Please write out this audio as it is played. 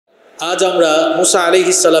আজ আমরা মুসা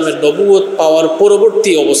আলাইহিস সালামের নবুয়ত পাওয়ার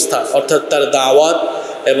পরবর্তী অবস্থা অর্থাৎ তার দাওয়াত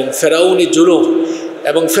এবং ফেরাউনি জুলুম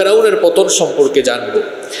এবং ফেরাউনের পতন সম্পর্কে জানব।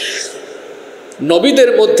 নবীদের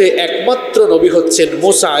মধ্যে একমাত্র নবী হচ্ছেন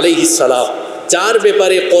মুসা আলাইহিস সালাম, যার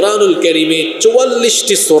ব্যাপারে কোরআনুল কারীমে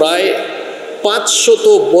 44টি সূরায়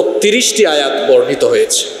 532টি আয়াত বর্ণিত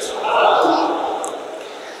হয়েছে।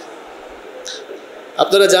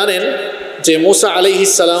 আপনারা জানেন যে মুসা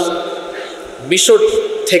আলাইহিস সালাম মিশর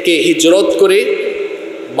থেকে হিজরত করে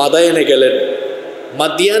মাদায়ানে গেলেন।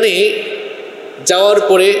 মাদিয়ানে যাওয়ার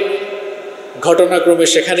পরে ঘটনাক্রমে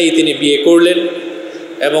সেখানেই তিনি বিয়ে করলেন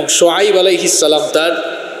এবং শুআইব আলাইহিস সালাম তার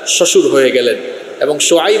শ্বশুর হয়ে গেলেন। এবং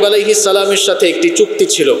শুআইব আলাইহিস সালামের সাথে একটি চুক্তি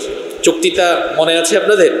ছিল, চুক্তিটা মনে আছে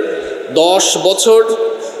আপনাদের? 10 বছর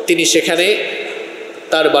তিনি সেখানে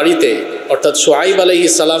তার বাড়িতে অর্থাৎ শুআইব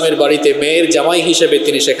আলাইহিস সালামের বাড়িতে মেয়ের জামাই হিসেবে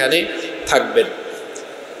তিনি সেখানে থাকবেন।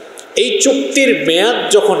 এই চুক্তির মেয়াদ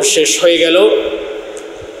যখন শেষ হয়ে গেল,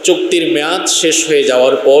 চুক্তির মেয়াদ শেষ হয়ে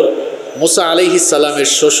যাওয়ার পর মুসা আলাইহিস সালামের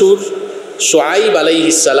শ্বশুর শুআইব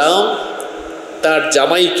আলাইহিস সালাম তার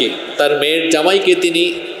জামাইকে, তার মেয়ের জামাইকে তিনি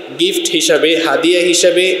গিফট হিসাবে, হাদিয়া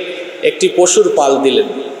হিসাবে একটি পশুর পাল দিলেন।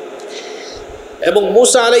 এবং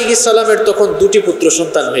মুসা আলাইহিস সালামের তখন 2টি পুত্র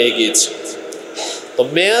সন্তান হয়ে গিয়েছে। তো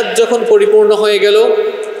মেয়াদ যখন পরিপূর্ণ হয়ে গেল,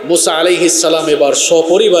 মুসা আলাইহিস সালাম এবার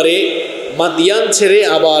সপরিবারে মাদিয়ান ছেড়ে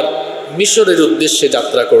আবার মিশরের উদ্দেশ্যে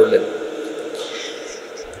যাত্রা করলেন।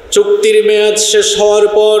 চুক্তির মেয়াদ শেষ হওয়ার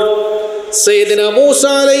পর সাইয়েদনা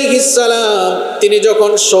মুসা আলাইহিস সালাম তিনি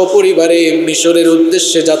যখন সপরিবারে মিশরের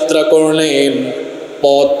উদ্দেশ্যে যাত্রা করলেন,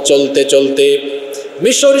 পথ চলতে চলতে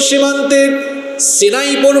মিশর সীমান্তে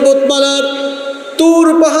সিনাই পর্বতমালার তুর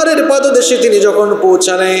পাহাড়ের পাদদেশে তিনি যখন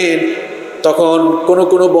পৌঁছালেন, তখন কোনো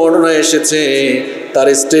কোনো বর্ণনা এসেছে তার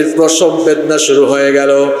স্ত্রীর প্রসব বেদনা শুরু হয়ে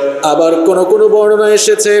গেল। আবার কোনো কোনো বর্ণনা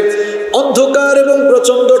এসেছে অন্ধকার এবং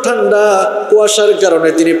প্রচণ্ড ঠান্ডা কুয়াশার কারণে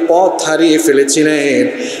তিনি পথ হারিয়ে ফেলেছিলেন।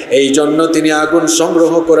 এই জন্য তিনি আগুন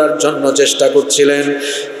সংগ্রহ করার জন্য চেষ্টা করছিলেন।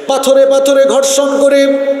 পাথরে পাথরে ঘর্ষণ করে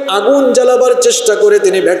আগুন জ্বালাবার চেষ্টা করে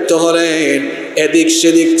তিনি ব্যর্থ হলেন। এদিক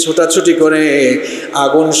সেদিক ছোটাছুটি করে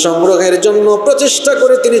আগুন সংগ্রহের জন্য প্রচেষ্টা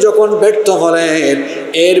করে তিনি যখন ব্যর্থ হলেন,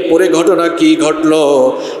 এরপরে ঘটনা কি ঘটল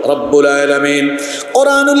রব্বুল আলামিন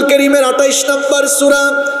কোরআনুল কারীমের 28 নম্বর সূরা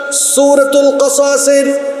সূরাতুল কসাসের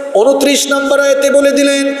 29 নম্বর আয়াতে বলে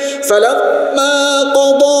দিলেন, ফালাম্মা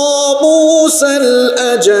ক্বাদা মূসাল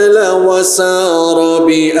আজালা ওয়া সারা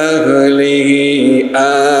বিআহলিহি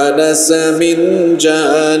আনাসা মিন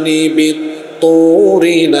জানিবিত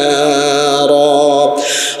তুরি নারা।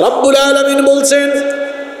 রব্বুল আলামিন বলছেন,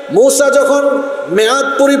 মূসা যখন মেয়াদ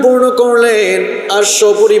পরিপূর্ণ করলেন আর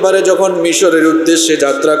সপরিবারে যখন মিশরের উদ্দেশ্যে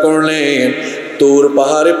যাত্রা করলেন, তুর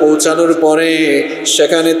পাহাড়ে পৌঁছানোর পরে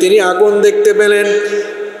সেখানে তিনি আগুন দেখতে পেলেন।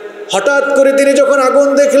 হঠাৎ করে তিনি যখন আগুন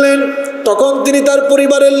দেখলেন, তখন তিনি তার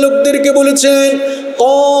পরিবারের লোকদেরকে বলেছেন,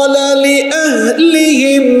 ক্বালা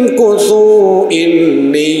লিআহলিহিম কুসু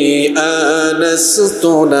ইন্নী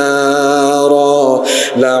আনাসতু নারা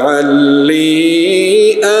লাআল্লি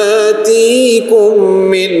আতিকুম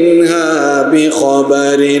মিনহা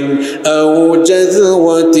বিখবারিন আও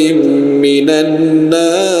জাযওয়াতিন মিনান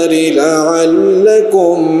নারি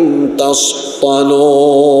লাআল্লাকুম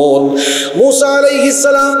তাসতালুন। মূসা আলাইহিস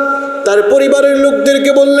সালাম তার পরিবারের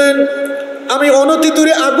লোকদেরকে বললেন, আমি অনতি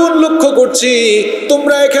দূরে আগুন লক্ষ্য করছি,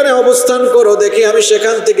 তোমরা এখানে অবস্থান করো, দেখি আমি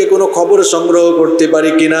সেখান থেকে কোনো খবর সংগ্রহ করতে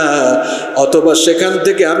পারি কিনা, অথবা সেখান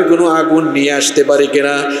থেকে আমি কোনো আগুন নিয়ে আসতে পারি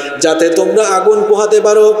কিনা, যাতে তোমরা আগুন পোহাতে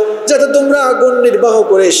পারো, যাতে তোমরা আগুন নির্বাহ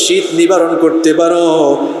করে শীত নিবারণ করতে পারো।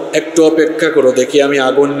 একটু অপেক্ষা করো, দেখি আমি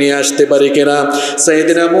আগুন নিয়ে আসতে পারি কিনা।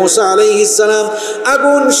 সাইয়েদনা মূসা আলাইহিস সালাম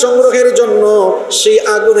আগুন সংগ্রহের জন্য সেই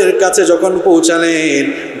আগুনের কাছে যখন পৌঁছালেন,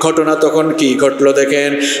 ঘটনা তখন কি ঘটলো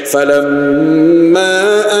দেখেন। ফালাম্মা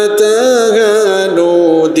আতাহা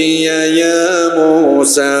নুদিয়া ইয়া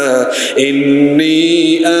মূসা ইন্নী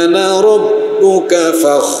আনা রাব্বুকা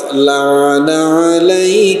ফাখলা'না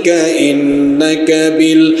আলাইকা ইন্নাকা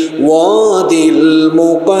বিল ওয়াদিল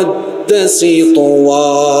মুকদ্দাস তুওয়া।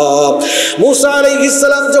 মূসা আলাইহিস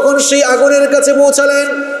সালাম যখন সেই আগুনের কাছে পৌঁছালেন,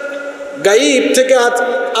 গায়েব থেকে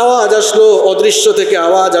আওয়াজ আসলো, অদৃশ্য থেকে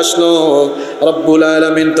আওয়াজ আসলো। রব্বুল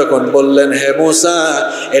আলামিন তখন বললেন, হে মূসা,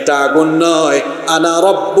 এটা আগুন নয়, আনা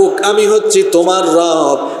রব্বুক, আমি হচ্ছি তোমার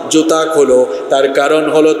রব। জুতা খোলো, তার কারণ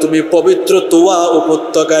হলো তুমি পবিত্র তুয়া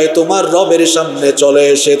উপত্যকায় তোমার রবের সামনে চলে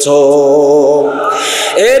এসেছো।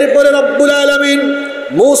 এরপরে রব্বুল আলামিন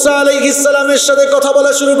মূসা আলাইহিস সালামের সাথে কথা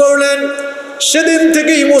বলা শুরু করলেন। সেদিন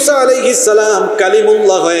থেকেই মুসা আলাইহিস সালাম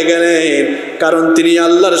কালিমুল্লাহ হয়ে গেলেন, কারণ তিনি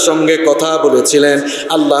আল্লাহর সঙ্গে কথা বলেছিলেন।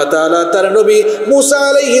 আল্লাহ তাআলা তার নবী মুসা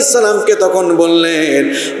আলাইহিস সালামকে তখন বললেন,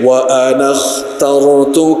 ওয়া আনা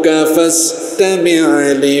ইখতারতুকা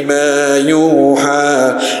ফাসতামি' লিমা ইউহা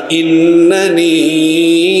ইন্নানি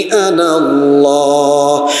আনা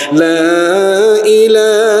আল্লাহ লা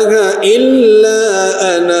ইলাহা ইল্লা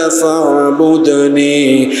আনা ফা'বুদনি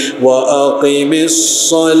ওয়া আকিমিস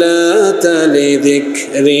সালাতা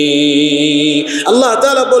লিযিকরি। আল্লাহ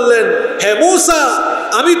তাআলা বললেন, হে মূসা,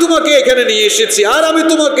 আমি তোমাকে এখানে নিয়ে এসেছি, আর আমি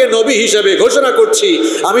তোমাকে নবী হিসাবে ঘোষণা করছি,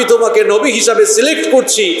 আমি তোমাকে নবী হিসাবে সিলেক্ট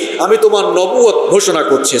করছি, আমি তোমার নবুয়ত ঘোষণা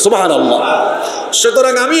করছি। সুবহানাল্লাহ।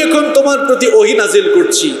 সুতরাং আমি এখন তোমার প্রতি ওহী নাজিল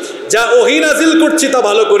করছি, যা ওহী নাজিল করছি তা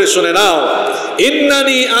ভালো করে শুনে নাও।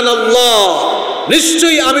 ইন্নানি আনাল্লাহ,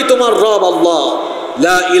 নিশ্চয়ই আমি তোমার রব আল্লাহ।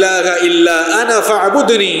 লা ইলাহা ইল্লা আনা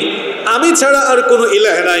ফা'বুদনি, আমি ছাড়া আর কোনো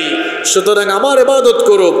ইলাহ নাই, সুতরাং আমার ইবাদত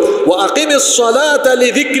করো। ওয়া আকিমিস সালাতা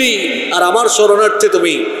লিযিকরি, আর আমার শরণার্থে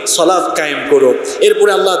তুমি সালাত কায়েম করো।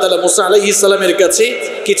 এরপরে আল্লাহ তাআলা মুসা আলাইহিস সালামের কাছে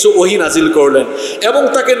কিছু ওহী নাজিল করলেন এবং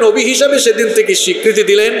তাকে নবী হিসাবে সেদিন থেকে স্বীকৃতি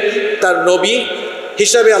দিলেন। তার নবী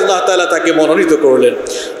হিসাবে আল্লাহ তাআলা তাকে মনোনীত করলেন।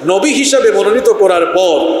 নবী হিসাবে মনোনীত করার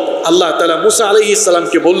পর আল্লাহ তাআলা মুসা আলাইহিস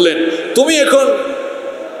সালামকে বললেন, তুমি এখন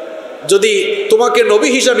যদি তোমাকে নবী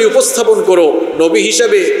হিসাবে উপস্থাপন করো, নবী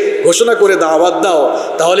হিসাবে ঘোষণা করে দাওয়াত দাও,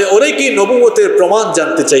 তাহলে অনেকেই নবুয়তের প্রমাণ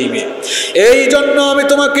জানতে চাইবে। এই জন্য আমি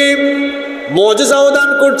তোমাকে মুআজিজাও দান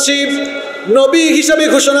করছি। নবী হিসাবে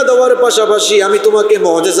ঘোষণা দেওয়ার পাশাপাশি আমি তোমাকে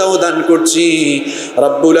মুআজিজাও দান করছি।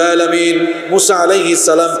 রব্বুল আলামিন মুসা আলাইহিস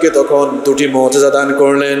সালামকে তখন দুটি মুআজিজা দান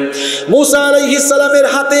করলেন। মুসা আলাইহিস সালামের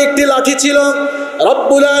হাতে একটি লাঠি ছিল।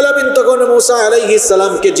 রব্বুল আলামিন তখন মুসা আলাইহিস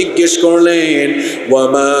সালামকে জিজ্ঞেস করলেন, ওয়া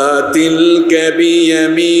মা তিলকা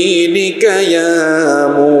বিয়ামিনিকা ইয়া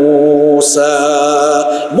মুসা।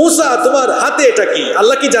 মুসা, তোমার হাতে এটা কি?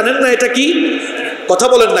 আল্লাহ কি জানেন না এটা কি? কথা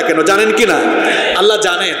বলেন না কেন, জানেন কি না? আল্লাহ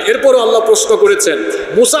জানেন। এরপরও আল্লাহ প্রশ্ন করেছেন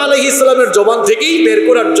মুসা আলাইহিস সালামের জবান থেকেই বের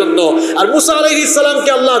করার জন্য, আর মুসা আলাইহিস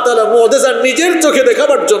সালামকে আল্লাহ তাআলা মুআজিজা নিজের চোখে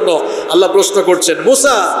দেখাবার জন্য আল্লাহ প্রশ্ন করছেন,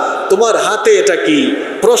 মুসা, তোমার হাতে এটা কি?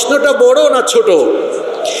 প্রশ্নটা বড় না ছোট?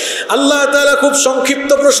 আল্লাহ তাআলা খুব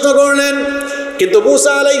সংক্ষিপ্ত প্রশ্ন করলেন, কিন্তু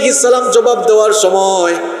মুসা আলাইহিস সালাম জবাব দেওয়ার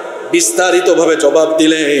সময় বিস্তারিতভাবে জবাব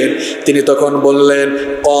দিলেন। তিনি তখন বললেন,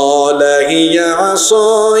 ক্বালা হিয়া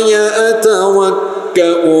আসায়া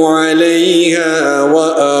আতাওয়াক্কাউ আলাইহা ওয়া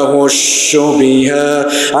আহুশশু বিহা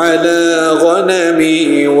আলা গনামি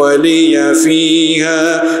ওয়া লিয়া ফিহা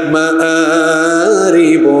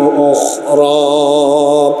মাআরিব উখরা।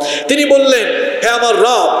 তিনি বললেন, হে আমার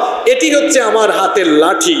রব, এটি হচ্ছে আমার হাতের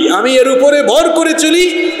লাঠি, আমি এর উপরে ভর করে চলি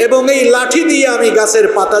এবং এই লাঠি দিয়ে আমি গাছের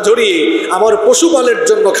পাতা ঝরিয়ে আমার পশুপালের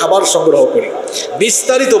জন্য খাবার সংগ্রহ করি।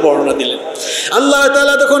 বিস্তারিত বর্ণনা দিলেন। আল্লাহ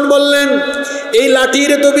তাআলা তখন বললেন, এই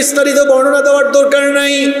লাঠির তো বিস্তারিত বর্ণনা দেওয়ার দরকার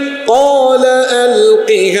নাই। ক্বালা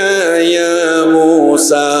আলকিহা ইয়া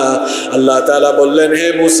মূসা। আল্লাহ তাআলা বললেন, হে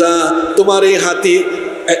মূসা, তোমার এই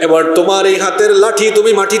তোমার এই হাতের লাঠি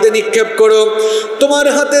তুমি মাটিতে নিক্ষেপ করো, তোমার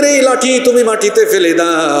হাতের এই লাঠি তুমি মাটিতে ফেলে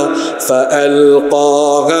দাও।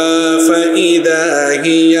 ফাআলকাহা ফাইদা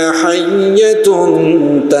হিয়া হাইয়াতুন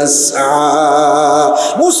তাসআ।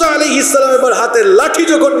 মুসা আলাইহিস সালাম এবার হাতের লাঠি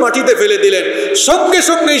যখন মাটিতে ফেলে দিলেন, সঙ্গে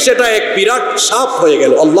সঙ্গেই সেটা এক বিরাট সাপ হয়ে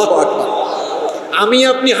গেল। আল্লাহু আকবার। আমি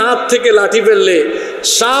আপনি হাত থেকে লাঠি ফেললে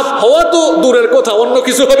সাপ হওয়া তো দূরের কথা, অন্য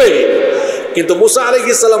কিছু হবে, কিন্তু মুসা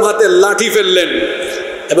আলাইহিস সালাম হাতের লাঠি ফেললেন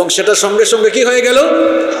এবং সেটা সঙ্গে সঙ্গে কি হয়ে গেল?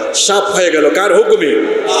 সাপ হয়ে গেল। কার হুকুমে?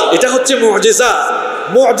 এটা হচ্ছে মুআজিজা।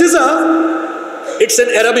 মুআজিজা ইটস অ্যান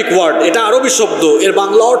অ্যারাবিক ওয়ার্ড, এটা আরবি শব্দ, এর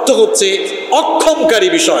বাংলা অর্থ হচ্ছে অক্ষমকারী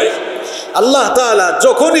বিষয়। আল্লাহ তাআলা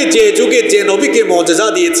যখনই যে যুগে যে নবীকে মুআজিজা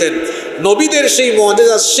দিয়েছেন, নবীদের সেই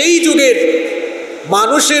মুআজিজা সেই যুগের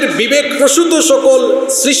মানুষের বিবেক প্রসূত সকল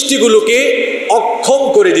সৃষ্টিগুলোকে অক্ষম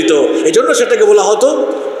করে দিত, এজন্য সেটাকে বলা হতো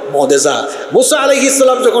মুআজিজা। মুসা আলাইহিস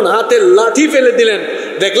সালাম যখন হাতের লাঠি ফেলে দিলেন,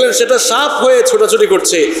 দেখলেন সেটা সাপ হয়ে ছোটাছুটি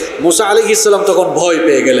করছে, মুসা আলাইহিস সালাম তখন ভয়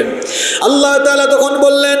পেয়ে গেলেন। আল্লাহ তাআলা তখন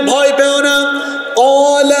বললেন, ভয় পেও না।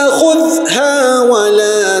 ক্বালা খুযহা ওয়া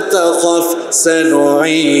লা তাখাফ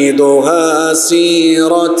সানুঈদুহা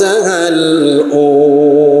সিরাতাহাল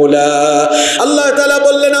উলা। আল্লাহ তাআলা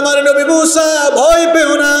বললেন, আমার নবী মুসা, ভয়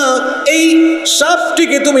পেও না, এই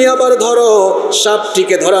সাপটিকে তুমি আবার ধরো,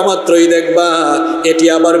 সাপটিকে ধরা মাত্রই দেখবা এটি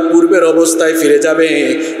আবার পূর্বের অবস্থায় ফিরে যাবে।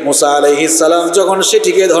 মুসা আলাইহিস সালাম যখন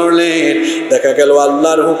সেটিকে ধরলেন, দেখা গেল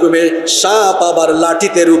আল্লাহর হুকুমে সাপ আবার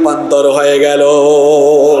লাঠিতে রূপান্তর হয়ে গেল।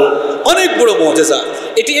 অনেক বড় মুআজিজা।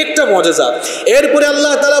 এটি একটা মুজিজা। এরপরে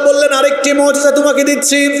আল্লাহ তাআলা বললেন আরেকটি মুজিজা তোমাকে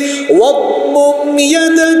দিচ্ছি, ওয়াদমুম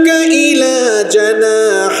ইয়াদাকা ইলা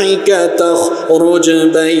জানাহিকা তাখরুজ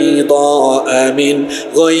বাইদা মিন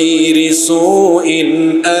গায়রি সুইন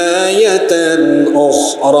আয়াতান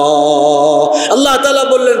উখরা। আল্লাহ তাআলা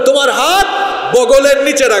বললেন তোমার হাত বগলের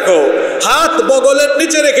নিচে রাখো। হাত বগলের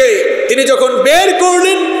নিচে রেখে তিনি যখন বের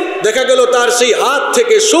করলেন দেখা গেল তার সেই হাত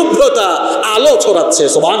থেকে শুভ্রতা আলো ছড়াচ্ছে।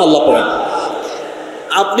 সুবহানাল্লাহ পড়েন।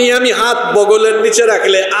 আপনি আমি হাত বগলের নিচে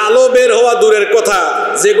রাখলে আলো বের হওয়া দূরের কথা,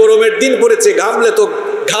 যে গরমের দিন পড়েছে ঘামলে তো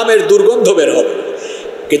ঘামের দুর্গন্ধ বের হবে,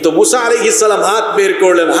 কিন্তু মুসা আলাইহিস সালাম হাত বের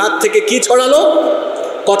করলেন, হাত থেকে কি ছড়ালো?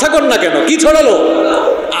 কথা কন না কেন, কি ছড়ালো?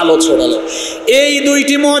 আলো ছড়ালো। এই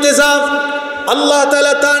দুইটি মুজিজা আল্লাহ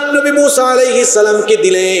তাআলা তার নবী মুসা আলাইহিস সালামকে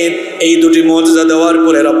দিলেন। এই দুটি মুজিজা দেওয়ার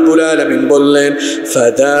পরে রব্বুল আলামিন বললেন,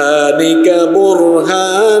 ফাদানিকা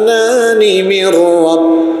বুরহানানি মির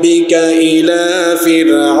রাব্বিকা ইলা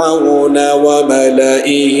ফিরআউনা ওয়া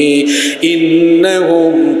মালাইহি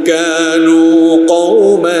ইন্নাহুম কানু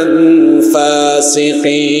কওমান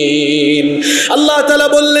ফাসিকিন। আল্লাহ তাআলা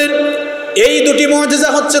বললেন এই দুটি মুজিজা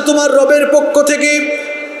হচ্ছে তোমার রবের পক্ষ থেকে।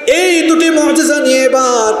 এই দুটি মুজিজা নিয়ে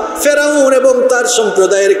এবার ফেরাউন এবং তার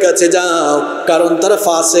সম্প্রদায়ের কাছে যাও, কারণ তারা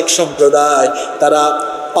ফাসিক সম্প্রদায়, তারা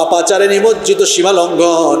পাপাচারে নিমজ্জিত, সীমা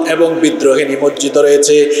লঙ্ঘন এবং বিদ্রোহে নিমজ্জিত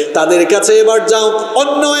রয়েছে, তাদের কাছে এবার যাও।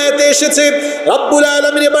 অন্য আয়াতে এসেছে রব্বুল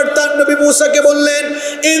আলামিন এবার তার নবী মুসাকে বললেন,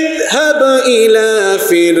 ইযহাব ইলা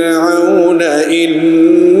ফিরআউনা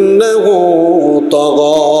ইন্নাহু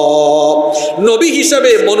তাগা। নবী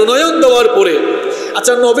হিসাবে মনোনয়ন দেওয়ার পরে,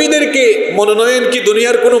 আচ্ছা নবীদেরকে মনোনয়ন কি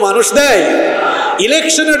দুনিয়ার কোনো মানুষ দেয়?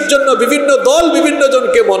 ইলেকশনের জন্য বিভিন্ন দল বিভিন্ন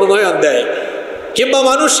জনকে মনোনয়ন দেয়, কিংবা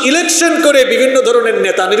মানুষ ইলেকশন করে বিভিন্ন ধরনের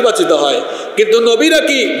নেতা নির্বাচিত হয়, কিন্তু নবীরা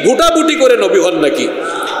কি ভোটাভুটি করে নবী হন নাকি?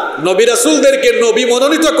 নবী রাসূলদেরকে নবী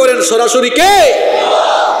মনোনীত করেন সরাসরি কে?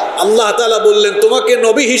 আল্লাহ তাআলা বললেন তোমাকে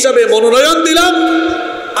নবী হিসাবে মনোনয়ন দিলাম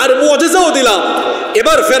আর মুজিজাও দিলাম,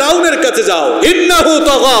 এবার ফেরাউনের কাছে যাও, ইন্নাহু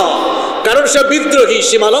তাগা, কারণ সে বিদ্রোহী,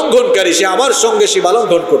 সীমা লঙ্ঘনকারী, সে আমার সঙ্গে সীমা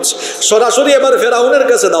লঙ্ঘন করছে, সরাসরি এবার ফেরাউনের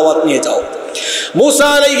কাছে দাওয়াত নিয়ে যাও। মুসা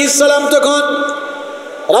আলাইহিস সালাম তখন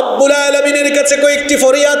রব্বুল আলামিনের কাছে কয়েকটি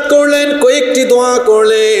ফরিয়াদ করলেন, কয়েকটি দোয়া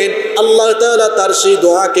করলেন। আল্লাহ তাআলা তার সেই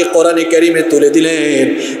দোয়াকে কোরআনে কারীমে তুলে দিলেন।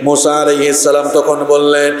 মুসা আলাইহিস সালাম তখন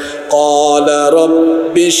বললেন, ক্বালা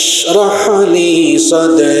রাব্বিশরাহ লি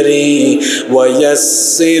সাদরি ওয়া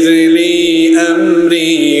ইয়াসসির লি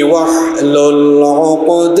আমরি ওয়াহলুল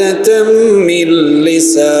উকদাতাম মিন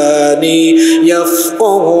লিসানি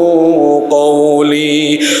ইয়াফকাহু কওলি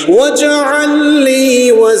ওয়াজআল লি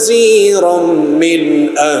ওয়াজিরাম মিন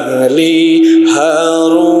আহলি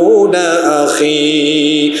হারুন আখি।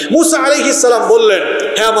 মুসা আলাইহিস সালাম বললেন,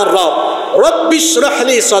 হে আমার রব, রব্বিশরাহ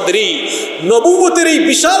লি সাদরি, নবুয়তের এই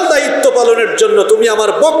বিশাল দায়িত্ব পালনের জন্য তুমি আমার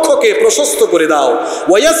বক্ষকে প্রশস্ত করে দাও।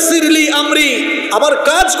 ওয়ায়াসসির লি আমরি, আমার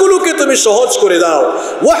কাজগুলোকে তুমি সহজ করে দাও।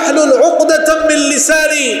 ওয়াহলুল উকদাতাম মিন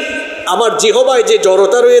লিসানি, আমার জিহবায় যে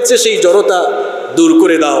জড়তা রয়েছে সেই জড়তা দূর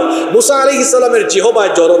করে দাও। মুসা আলাইহিস সালামের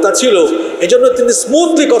জিহবায় জড়তা ছিল, এজন্য তিনি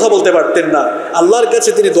স্মুথলি কথা বলতে পারতেন না। আল্লাহর কাছে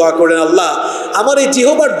তিনি দোয়া করেন, আল্লাহ আমার এই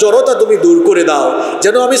জিহবার জড়তা তুমি দূর করে দাও,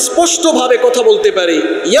 যেন আমি স্পষ্টভাবে কথা বলতে পারি।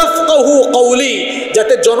 ইয়াফকাহু কওলি,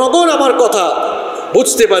 যাতে জনগণ আমার কথা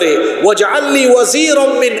বুঝতে পারে। ওয়াজআল লি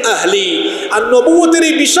ওয়াজিরাম মিন আহলি, আর নবুয়তের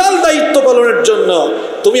এই বিশাল দায়িত্ব পালনের জন্য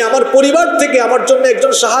তুমি আমার পরিবার থেকে আমার জন্য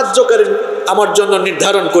একজন সাহায্যকারী আমার জন্য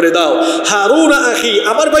নির্ধারণ করে দাও। হারুন আখি,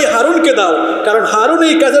 আমার ভাই হারুনকে দাও, কারণ হারুন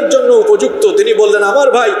এই কাজের জন্য উপযুক্ত। তিনি বললেন আমার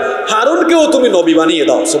ভাই হারুনকেও তুমি নবী বানিয়ে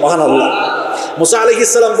দাও। সুবহানাল্লাহ। মুসা আলাইহিস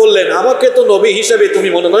সালাম বললেন, আমাকে তো নবী হিসাবে তুমি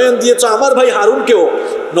মনোনয়ন দিয়েছো, আমার ভাই হারুনকেও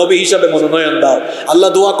নবী হিসাবে মনোনয়ন দাও। আল্লাহ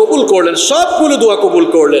দোয়া কবুল করলেন, সবগুলো দোয়া কবুল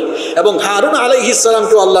করলেন, এবং হারুন আলাইহিস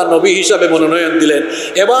সালামকেও আল্লাহ নবী হিসাবে মনোনয়ন দিলেন।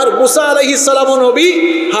 এবার মুসা আলাইহিস সালামও নবী,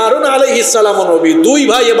 হারুন আলাইহিস সালামও নবী, দুই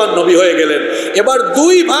ভাই এবার নবী হয়ে গেলেন। এবার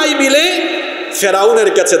দুই ভাই মিলে ফেরাউনের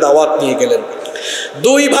কাছে দাওয়াত নিয়ে গেলেন।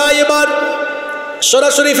 দুই ভাই এবার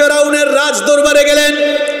সরাসরি ফেরাউনের রাজ দরবারে গেলেন।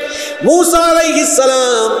 মুসা আলাইহিস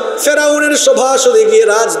সালাম ফেরাউনের সভাসদে গিয়ে,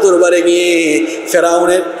 রাজ দরবারে গিয়ে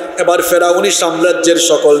ফেরাউনি সাম্রাজ্যের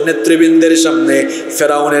সকল নেতৃবৃন্দের সামনে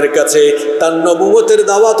ফেরাউনের কাছে তার নবুয়তের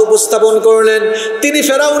দাওয়াত উপস্থাপন করলেন। তিনি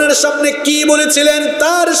ফেরাউনের সামনে কি বলেছিলেন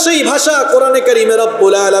তার সেই ভাষা কোরআনে কারীমে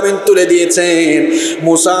রব্বুল আলামিন তুলে দিয়েছেন।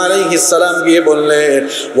 মুসা আলাইহিস সালাম গিয়ে বললেন,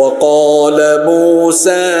 ওয়াকালা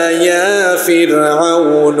মুসা ইয়া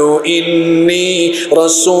ফিরআউনু ইন্নী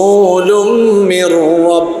রাসূলুম মির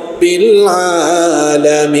রাব্বিল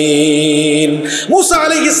আলামিন। মুসা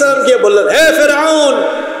আলাইহিস সালাম গিয়ে বললেন, হে ফেরাউন,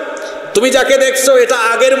 তুমি যাকে দেখছো এটা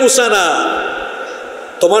আগের মুসা না,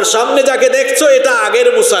 তোমার সামনে যাকে দেখছো এটা আগের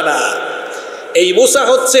মুসা না, এই মুসা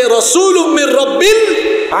হচ্ছে রাসূলুম মির রাব্বিল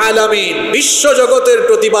আলামিন, বিশ্ব জগতের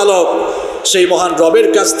প্রতিপালক সেই মহান রবের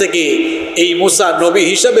কাছ থেকে এই মুসা নবী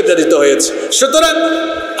হিসাবে প্রেরিত হয়েছে। সুতরাং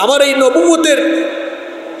আমার এই নবুয়তের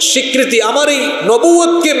স্বীকৃতি, আমার এই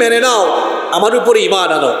নবুয়তকে মেনে নাও, আমার উপরে ঈমান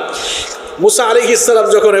আনো। মুসা আলাইহিস সালাম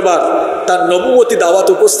যখন এবার তার নবুয়তি দাওয়াত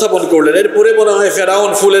উপস্থাপন করলেন, এরপরে মনে হয়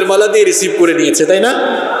ফেরাউন ফুলের মালা দিয়ে রিসিভ করে নিয়েছে, তাই না?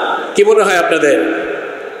 কি মনে হয় আপনাদের?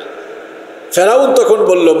 ফেরাউন তখন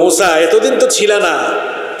বলল, মুসা এতদিন তো ছিল না,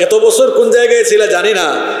 এত বছর কোন জায়গায় ছিল জানি না,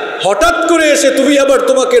 হঠাৎ করে এসে তুমি আবার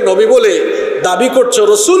তোমাকে নবী বলে দাবি করছো,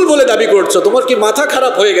 রসুল বলে দাবি করছো, তোমার কি মাথা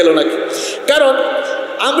খারাপ হয়ে গেল নাকি? কারণ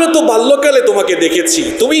আমরা তো বাল্যকালে তোমাকে দেখেছি,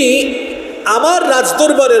 তুমি আমার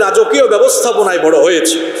রাজদরবারে রাজকীয় ব্যবস্থাপনায় বড়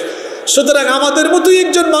হয়েছে, সুতরাং আমাদের মতোই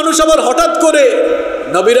একজন মানুষ আবার হঠাৎ করে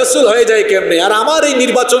নবী রাসূল হয়ে যায় কেমনে? আর আমার এই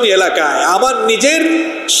নির্বাচনী এলাকায়, আমার নিজের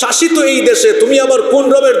শাসিত এই দেশে তুমি আবার কোন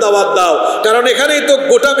রবের দাওয়াত দাও? কারণ এখানেই তো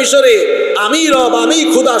গোটা মিশরে আমি রব, আমি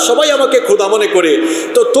খুদা, সবাই আমাকে খুদা মনে করে,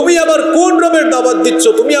 তো তুমি আবার কোন রবের দাওয়াত দিচ্ছ?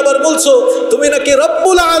 তুমি আবার বলছো তুমি নাকি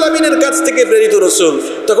রব্বুল আলামিনের কাছ থেকে প্রেরিত রাসূল।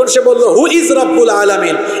 তখন সে বলল, হু ইজ রব্বুল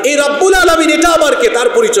আলামিন? এই রব্বুল আলামিন এটা আবার কে? তার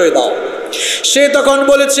পরিচয় দাও। সে তখন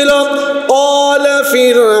বলেছিল, ক্বালা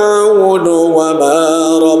ফিরআউন ওয়া মা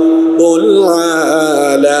রব্বুল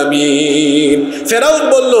আলামিন। ফেরাউন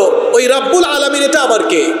বলল, ওই রব্বুল আলামিন এটা আবার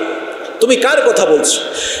কে? তুমি কার কথা বলছো?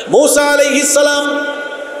 মূসা আলাইহিস সালাম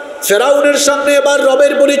ফেরাউনের সামনে এবার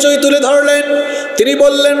রবের পরিচয় তুলে ধরলেন। তিনি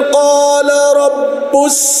বললেন, ক্বালা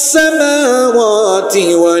রব্বুস সামাওয়াতি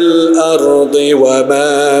ওয়াল আরদি ওয়া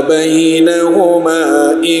মা বাইনাহুমা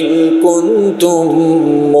ইন কুনতুম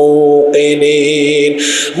মুকিনিন।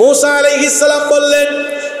 মূসা আলাইহিস সালাম বললেন,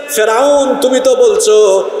 ফেরাউন তুমি তো বলছো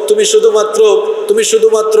তুমি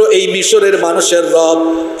শুধুমাত্র এই মিশরের মানুষের রব,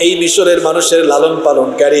 এই মিশরের মানুষের লালন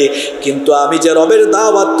পালনকারী, কিন্তু আমি যে রবের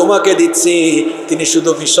দাওয়াত তোমাকে দিচ্ছি তিনি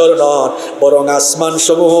শুধু মিশর নন, বরং আসমান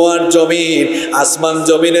সমূহ আর জমিন, আসমান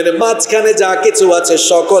জমিনের মাঝখানে যা কিছু আছে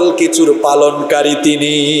সকল কিছুর পালনকারী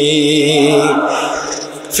তিনি।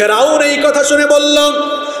 ফেরাউন এই কথা শুনে বলল,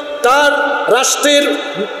 তার রাষ্ট্রের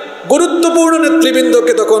গুরুত্বপূর্ণ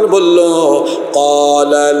নেতৃবৃন্দকে তখন বলল,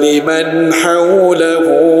 ক্বালা লিমান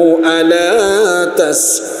হাওলাহু আলা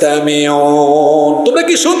তাসতামিউন। তোমরা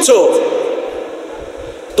কি শুনছো?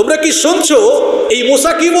 তোমরা কি শুনছো এই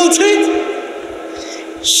মূসা কি বলছে?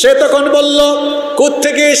 সে তখন বলল,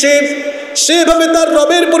 কোত্থেকে এসে সেভাবে তার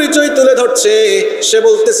রবের পরিচয় তুলে ধরছে। সে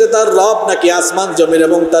বলতেছে তার রব নাকি আসমান জমিন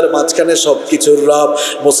এবং তার মাঝখানে সবকিছুর রব।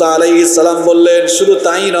 মূসা আলাইহিস সালাম বললেন, শুধু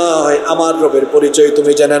তাই নয়, আমার রবের পরিচয়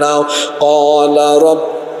তুমি জেনে নাও। ক্বালা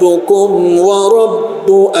রব্বুকুম ওয়া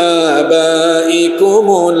রব্বু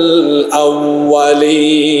আবাইকুমুল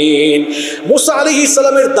আউয়ালিন। মূসা আলাইহিস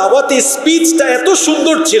সালামের দাওয়াতি স্পিচটা এত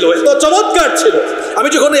সুন্দর ছিল, এত চমৎকার ছিল। আমি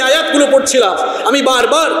যখন এই আয়াতগুলো পড়ছিলাম আমি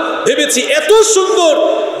বারবার ভেবেছি, এত সুন্দর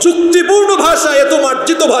যুক্তিপূর্ণ ভাষায়, এত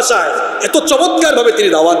মার্জিত ভাষায়, এত চমৎকারভাবে তিনি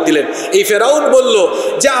দাওয়াত দিলেন। এই ফেরাউন বলল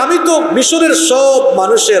যে আমি তো মিশরের সব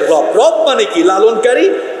মানুষের রব। রব মানে কি? লালনকারী,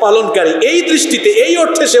 পালনকারী। এই দৃষ্টিতে, এই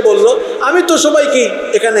অর্থে সে বলল, আমি তো সবাইকে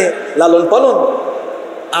এখানে লালন পালন,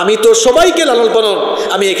 আমি তো সবাইকে লালন পালন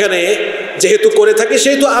আমি এখানে যেহেতু করে থাকি,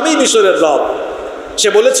 সেহেতু আমি মিশরের রব। সে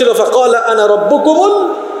বলেছিল, ফাকালা আনা রব্বুকুমুল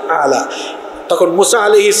আলা। তখন মূসা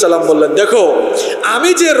আলাইহিস সালাম বললেন, দেখো আমি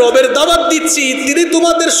যে রবের দাওয়াত দিচ্ছি তিনি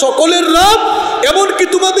তোমাদের সকলের রব, এমনকি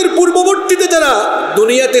তোমাদের পূর্ববর্তীতে যারা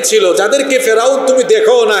দুনিয়াতে ছিল, যাদেরকে ফেরাউন তুমি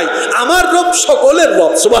দেখো নাই, আমার রব সকলের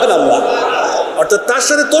রব। সুবহানাল্লাহ। অর্থাৎ তার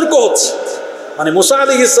সাথে তর্ক হচ্ছে, মানে মূসা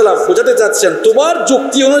আলাইহিস সালাম বোঝাতে চাচ্ছেন, তোমার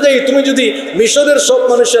যুক্তি অনুযায়ী তুমি যদি মিশরের সব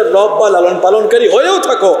মানুষের রব বা লালন পালনকারী হয়েও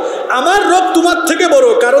থাকো, আমার রব তোমার থেকে বড়,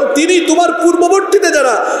 কারণ তিনি তোমার পূর্ববর্তীতে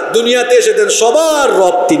যারা দুনিয়াতে এসেছেন সবার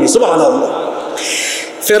রব তিনি। সুবহানাল্লাহ।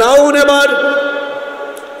 ফেরাউন এবার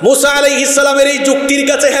মূসা আলাইহিস সালামের এই যুক্তির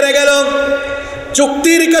কাছে হেরে গেল।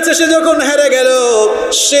 যুক্তির কাছে সে যখন হেরে গেল,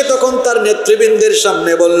 সে তখন তার নেতৃবৃন্দের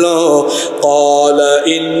সামনে বলল, ক্বালা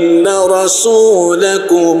ইন্না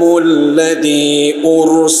রাসূলাকুমুল্লাযী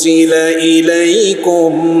উরসিলা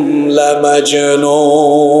ইলাইকুম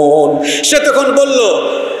লামাজনুন। সে তখন বলল,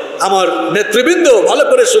 আমার নেতৃবৃন্দ ভালো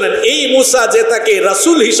করে শুনেন, এই মূসা যে তাকে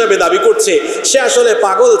রাসূল হিসাবে দাবি করছে সে আসলে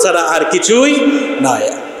পাগল ছাড়া আর কিছুই নয়।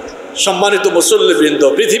 সম্মানিত মুসল্লিবৃন্দ,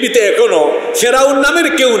 পৃথিবীতে এখনো ফেরাউন নামের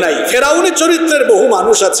কেউ নাই। ফেরাউনের চরিত্রের বহু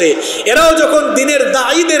মানুষ আছে, এরাও যখন দিনের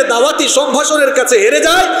দায়ীদের দাওয়াতি সম্ভাষণের কাছে হেরে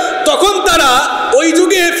যায় তখন তারা, ওই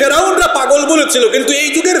যুগে ফেরাউনরা পাগল বলেছিল, কিন্তু এই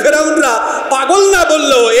যুগের ফেরাউনরা পাগল না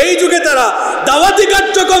বললেও এই যুগে তারা দাওয়াতি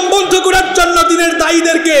কার্যক্রম বন্ধ করার জন্য দিনের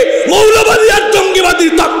দায়ীদেরকে মৌলবাদী আর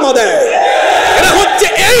জঙ্গিবাদীর তকমা দেয়। এরা হচ্ছে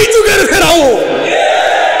এই যুগের ফেরাউন।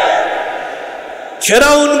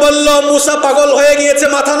 ফেরাউন বলল, মূসা পাগল হয়ে গিয়েছে,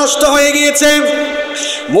 মাথা নষ্ট হয়ে গিয়েছে।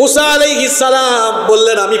 মুসা আলাইহিস সালাম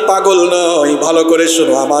বললেন, আমি পাগল নই, ভালো করে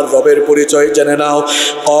শোনো, আমার রবের পরিচয় জেনে নাও।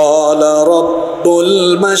 ক্বালা রব্বুল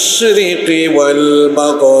মাশরিকি ওয়াল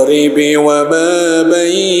মাগরিবি ওয়া মা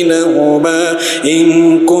বাইনাহুমা ইন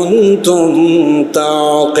কুনতুম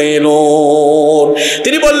তাকিলুন।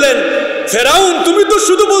 তিনি বললেন, ফেরাউন তুমি তো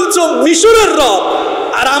শুধু বলছো মিশরের রব,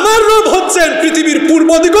 আর আমার রব হচ্ছেন পৃথিবীর পূর্ব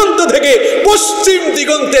দিগন্ত থেকে পশ্চিম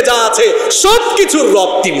দিগন্তে যা আছে সবকিছুর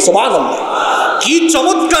রব তিনি। সুবহানাল্লাহ, কি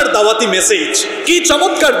চমৎকার দাওয়াতি মেসেজ, কি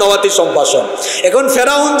চমৎকার দাওয়াতি সম্ভাষণ। এখন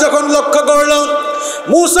ফেরাউন যখন লক্ষ্য করল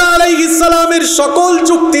মুসা আলাইহিস সালামের সকল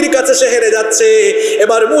যুক্তির কাছে সে হেরে যাচ্ছে,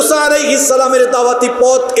 এবার মুসা আলাইহিস সালামের দাওয়াতি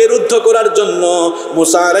পথকে রুদ্ধ করার জন্য,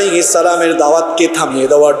 মুসা আলাইহিস সালামের দাওয়াতকে থামিয়ে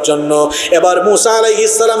দেওয়ার জন্য এবার মুসা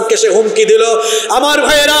আলাইহিস সালামকে সে হুমকি দিল, আমার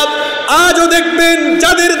ভাইয়েরা আজও দেখবেন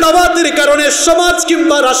যাদের দাওয়াতের কারণে সমাজ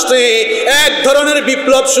কিংবা রাষ্ট্রে এক ধরনের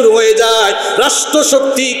বিপ্লব শুরু হয়ে যায়,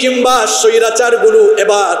 রাষ্ট্রশক্তি কিংবা স্বৈরাচারগুলো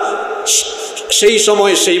এবার সেই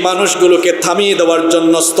সময় সেই মানুষগুলোকে থামিয়ে দেওয়ার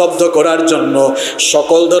জন্য, স্তব্ধ করার জন্য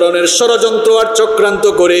সকল ধরনের ষড়যন্ত্র আর চক্রান্ত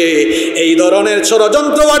করে, এই ধরনের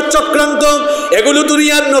ষড়যন্ত্র আর চক্রান্ত এগুলো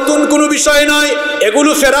দুনিয়ার নতুন কোনো বিষয় নয়,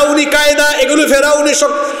 এগুলো ফেরাউনি কায়দা, এগুলো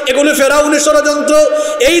ফেরাউনি ষড়যন্ত্র।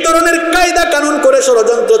 এই ধরনের কায়দা কানুন করে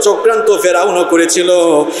ষড়যন্ত্র চক্রান্ত ফেরাউনও করেছিল।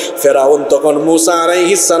 ফেরাউন তখন মুসা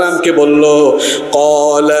আলাইহিস সালামকে বলল,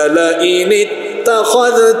 ক্বালা লাইন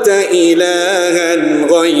اتخذت إلها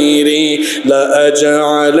غيري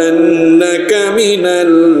لأجعلنك من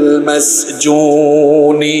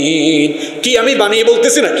المسجونين। কি আমি বানিয়ে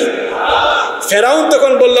বলতেছি নাকি? ফেরাউন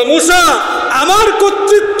তখন বলল, মুসা আমার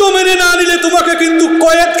কর্তৃত্ব মেনে না নিলে তোমাকে কিন্তু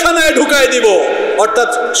কয়েদখানায় ঢুকাই দিব, অর্থাৎ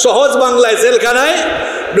সহজ বাংলায় জেলখানায়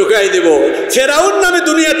ঢুকাই দিব। ফেরাউন নামে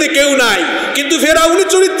দুনিয়াতে কেউ নাই, কিন্তু ফেরাউনি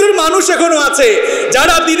চরিত্রের মানুষ এখনো আছে,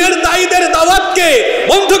 যারা দিনের দায়ীদের দাওয়াতকে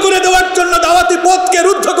বন্ধ করে দেওয়ার জন্য, দাওয়াতি পথকে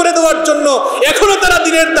রুদ্ধ করে দেওয়ার জন্য এখনো তারা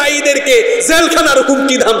দিনের দায়ীদেরকে জেলখানার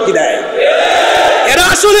হুমকি ধামকি দেয়। এরা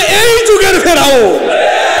আসলে এই যুগের ফেরাউন।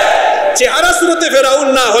 চেহারা সুরতে ফেরাউন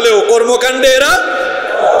না হলেও কর্মকাণ্ডে এরা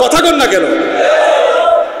কথা কন না কেন?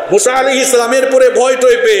 মুসা আলাইহিস সালামের পরে ভয়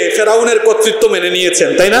টয় পেয়ে ফেরাউনের কর্তৃত্ব মেনে নিয়েছেন,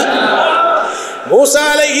 তাই না? মুসা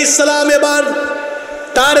আলাইহিস সালাম এবার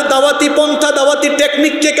তার দাওয়াতি পন্থা, দাওয়াতি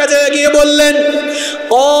টেকনিককে কাজে লাগিয়ে বললেন,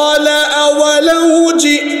 ক্বালা আওয়ালাউ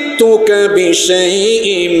জিতুকা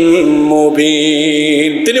বিশাইইম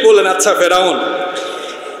মুবিন। তিনি বললেন, আচ্ছা ফেরাউন,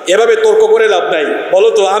 এভাবে তর্ক করে লাভ নাই, বলো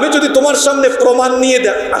তো আমি যদি তোমার সামনে প্রমাণ নিয়ে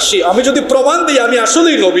আসি, আমি যদি প্রমাণ দিই আমি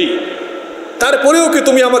আসলেই নবী, তারপরেও কি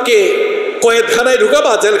তুমি আমাকে কয়েদখানায়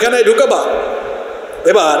ঢুকাবা, জেলখানায় ঢুকাবা?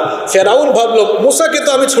 এবার ফেরাউন ভাবলো, মুসাকে তো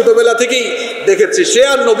আমি ছোটবেলা থেকেই দেখেছি, সে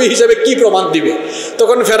আর নবী হিসেবে কি প্রমাণ দিবে।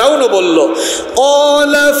 তখন ফেরাউনও বলল,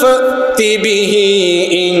 ক্বালা ফাতি বিহি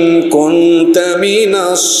ইন কুনতা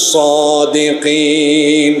মিনাস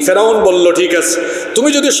সাদিকিন। ফেরাউন বলল, ঠিক আছে, তুমি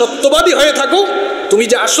যদি সত্যবাদী হয়ে থাকো, তুমি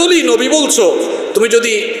যে আসলেই নবী বলছো, তুমি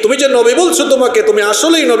যে নবী বলছো, তুমি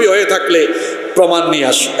আসলেই নবী হয়ে থাকলে প্রমাণ নিয়ে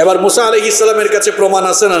আসো। এবার মুসা আলাইহিস সালামের কাছে প্রমাণ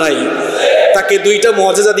আছে না নাই? তাকে দুইটা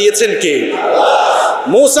মুআজিজা দিয়েছেন কে?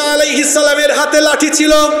 মুসা আলাইহিস সালামের হাতে লাঠি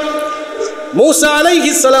ছিল। মুসা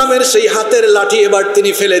আলাইহিস সালামের সেই হাতের লাঠি এবার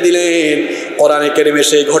তিনি ফেলে দিলেন। কোরআনে কারিমে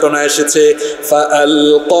সেই ঘটনা এসেছে,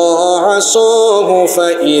 ফাআলকা আসাহু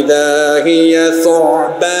ফাইদা হিয়া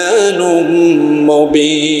সুবানুম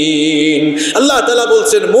মুবিন। আল্লাহ তাআলা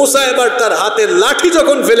বলছেন, মুসা এবার তার হাতের লাঠি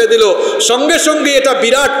যখন ফেলে দিল, সঙ্গে সঙ্গে এটা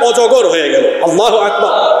বিরাট অজগর হয়ে গেল। আল্লাহু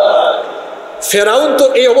আকবার। ফেরাউন তো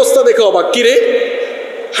এই অবস্থা দেখে অবাক, কি রে,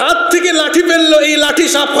 হাত থেকে লাঠি ফেললো, এই লাঠি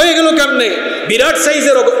সাপ হয়ে গেল কেমনে? বিরাট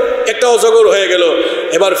সাইজের একটা অজগর হয়ে গেল।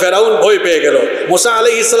 এবার ফেরাউন ভয় পেয়ে গেল। মুসা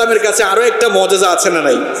আলাইহিস সালামের কাছে আরো একটা মুআজিজা আছে না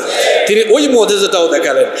নাই? তিনি ওই মুআজিজাটাও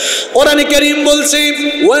দেখালেন। কোরআনে কারীম বলছে,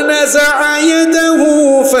 ওয়া নাযাআ ইয়াদাহু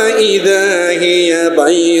ফাইদা হিয়া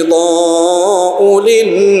বাইদাউ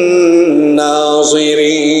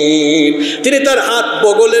লিন-নাযিরিন। তিনি তার হাত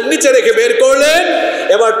বগলের নিচে রেখে বের করলেন।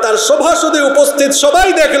 এবার তার সভাসদে উপস্থিত সবাই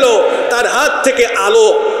দেখলো তার হাত থেকে আলো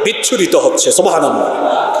বিচ্ছুরিত হচ্ছে। সুবহানাল্লাহ।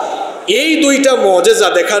 এই দুইটা মুআজিজা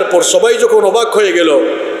দেখার পর সবাই যখন অবাক হয়ে গেল,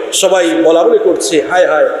 সবাই বলাবলি করছে, হায়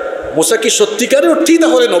হায়, মুসা কি সত্যিকারে ঠিক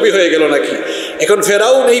তাহলে নবী হয়ে গেল নাকি? এখন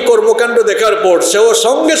ফেরাউন এই কর্মকাণ্ড দেখার পর সেও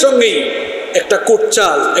সঙ্গে সঙ্গেই একটা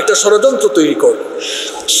কুটচাল, একটা ষড়যন্ত্র তৈরি করল।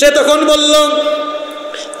 সে তখন বলল,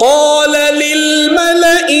 قال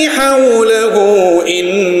للملأ حوله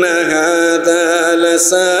إن هذا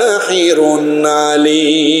لساحر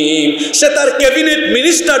عليم। সে তার ক্যাবিনেট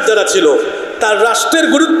মিনিস্টার যারা ছিল, তার রাষ্ট্রের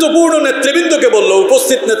গুরুত্বপূর্ণ নেতৃবৃন্দকে বলল,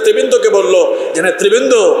 উপস্থিত নেতৃবৃন্দকে বলল যে,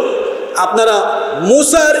 নেতৃবৃন্দ, আপনারা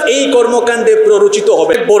মুসার এই কর্মকাণ্ডে প্ররোচিত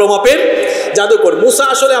হবে। বড় মাপের জাদুকর মুসা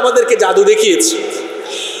আসলে আমাদেরকে জাদু দেখিয়েছে।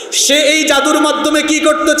 সে এই জাদুর মাধ্যমে কি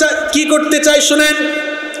করতে চায় শুনেন।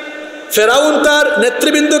 ফেরাউন তার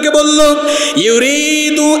নেতৃবৃন্দকে বলল,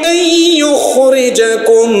 ইউরিদু আন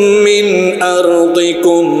ইউখরিজাকুম মিন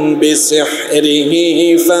আরদিকুম বিসিহরিহি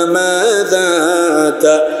ফামাযা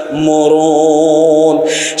তা'মুরুন।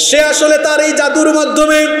 সে আসলে তার এই জাদুর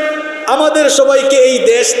মাধ্যমে আমাদের সবাইকে এই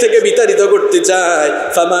দেশ থেকে বিতাড়িত করতে চায়।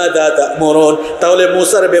 ফামাযা তা'মুরুন, তাহলে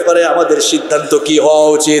মূসার ব্যাপারে আমাদের সিদ্ধান্ত কি হওয়া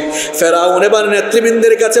উচিত? ফেরাউন এবার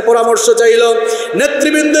নেতৃবৃন্দের কাছে পরামর্শ চাইল।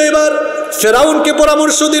 নেতৃবৃন্দ এবার ফেরাউনকে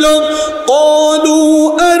পরামর্শ দিল, ক্বালু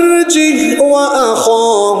আরজিহ ওয়া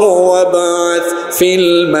আখাহু ওয়াবআথ ফিল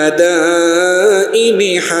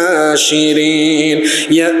মাদাইনি হাশিরিন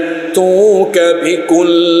ইয়াতুকা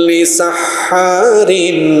বিকুল্লি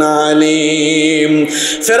সাহহারিন আলিম।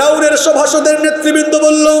 ফেরাউনের সভাসদের নেতৃবৃন্দ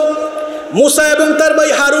বলল, মূসা এবং তার ভাই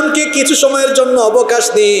হারুনকে কিছু সময়ের জন্য অবকাশ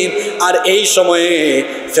দিন, আর এই সময়ে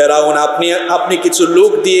ফেরাউন আপনি কিছু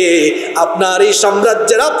লোক দিয়ে আপনার এই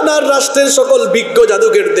সাম্রাজ্যের, আপনার রাষ্ট্রের সকল বিজ্ঞ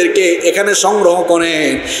জাদুকরদেরকে এখানে সংগ্রহ করেন,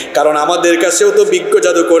 কারণ আমাদের কাছেও তো বিজ্ঞ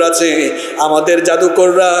জাদুকর আছে। আমাদের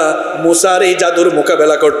জাদুকররা মূসার এই জাদুর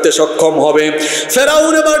মোকাবেলা করতে সক্ষম হবে।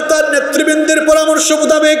 ফেরাউন এবার তার নেতৃবৃন্দের পরামর্শ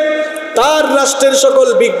মোতাবেক তার রাষ্ট্রের সকল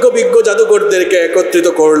বিজ্ঞ জাদুকরদেরকে একত্রিত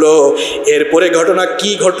করলো। এরপরে ঘটনা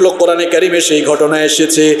কি ঘটলো কোরআনে কারিমে সেই ঘটনা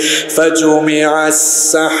এসেছে, ফাজুমিআস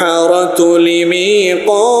সাহারাতু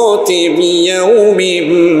লিমিকাতি ইয়াউমিন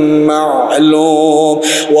মা'লুম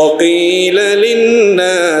ওয়া ক্বিলা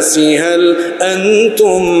লিন-নাসি হাল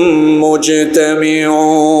আনতুম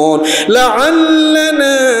মুজতামিউন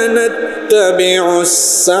লাআল্লানা নাত্তাবিউস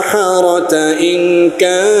সাহারাতা ইন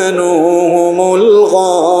কানু হুমুল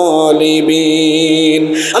গালিবিন।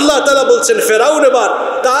 আল্লাহ তাআলা বলছেন, ফেরাউন এবার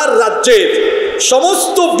তার রাজ্যের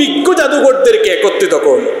সমস্ত বিজ্ঞ জাদুকরদেরকে একত্রিত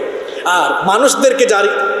করল, আর মানুষদেরকে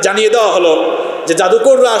জানিয়ে দেওয়া হলো যে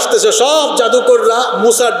জাদুকররা আসতেছে, সব জাদুকররা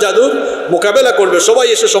মূসার জাদুর মোকাবেলা করবে, সবাই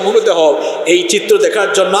এসে সমবেত হও এই চিত্র দেখার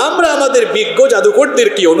জন্য। আমরা আমাদের বিজ্ঞ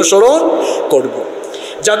জাদুকরদেরকে অনুসরণ করব।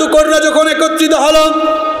 জাদুকররা যখন একত্রিত হলো,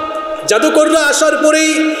 জাদুকররা আসার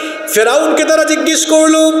পরেই ফেরাউনকে তারা জিজ্ঞেস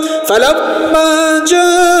করলো, ফালাম্মা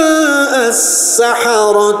জাআস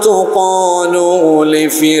সাহারাতু ক্বালু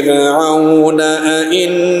লিফিরআউনা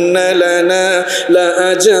আইন্না লানা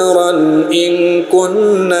লাআজরান ইন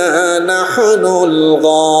কুন্না নাহনুল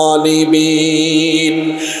গালিবিন।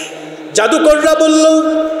 জাদুকররা বলল,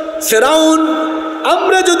 ফেরাউন,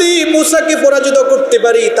 আমরা যদি মূসাকে পরাজিত করতে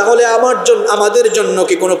পারি তাহলে আমাদের জন্য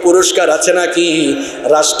কি কোনো পুরস্কার আছে নাকি?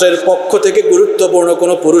 রাষ্ট্রের পক্ষ থেকে গুরুত্বপূর্ণ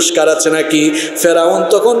কোনো পুরস্কার আছে নাকি? ফেরাউন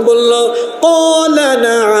তখন বলল, ক্বালা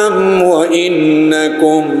নাআম ওয়া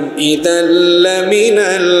ইন্নাকুম ইযাল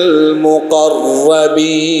লামিনাল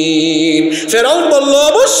মুকাররাবিন। ফেরাউন বলল,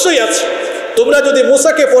 অবশ্যই আছে, তোমরা যদি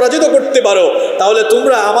মূসাকে পরাজিত করতে পারো তাহলে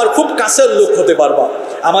তোমরা আমার খুব কাছের লোক হতে পারবা,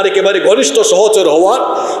 আমার একেবারে ঘনিষ্ঠ সহচর হওয়ার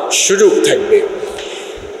সুযোগ থাকবে।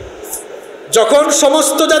 যখন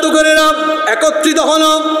সমস্ত জাদুকরেরা একত্রিত হল,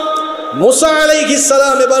 মূসা আলাইহিস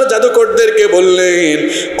সালাম এবার জাদুকরদেরকে বললেন,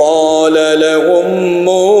 ক্বালা লাহুম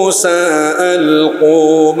মূসা আলকু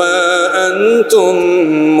মা আনতুম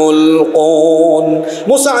মুলকুন।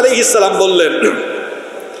 মূসা আলাইহিস সালাম বললেন,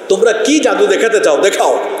 তোমরা কি জাদু দেখাতে চাও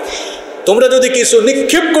দেখাও, তোমরা যদি কিছু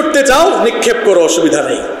নিক্ষেপ করতে চাও নিক্ষেপ করো, অসুবিধা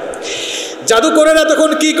নেই। জাদুকরেরা তখন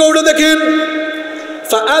কি করলো দেখেন,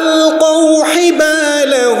 فألقوا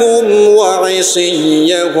حبالهم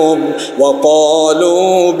وعصيهم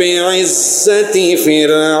وقالوا بعزة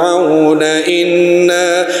فرعون إنا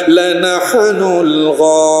لنحن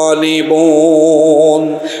الغالبون।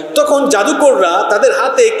 তখন জাদুকররা তাদের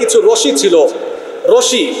হাতে কিছু রশি ছিল,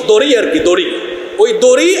 রশি দড়ি আর কি, দড়ি, ওই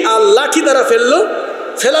দড়ি আর লাঠি তারা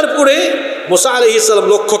ফেলার পরে মূসা আলাইহিস সালাম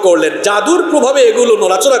লক্ষ্য করলেন জাদুর প্রভাবে এগুলো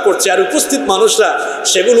নড়াচড়া করছে, আর উপস্থিত মানুষরা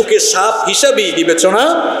সেগুলোকে সাপ হিসাবেই বিবেচনা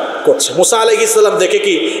করছে। মূসা আলাইহিস সালাম দেখে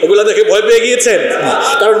কি এগুলো দেখে ভয় পেয়ে গিয়েছেন?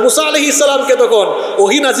 কারণ মূসা আলাইহিস সালামকে তখন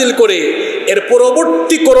ওহী নাজিল করে এর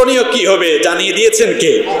পরবর্তী করণীয় কি হবে জানিয়ে দিয়েছেন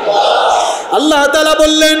কে? আল্লাহ তাআলা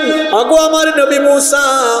বললেন, আগো আমার নবী মূসা,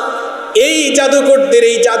 এই জাদুকরদের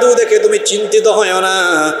এই জাদু দেখে তুমি চিন্তিত হয় না,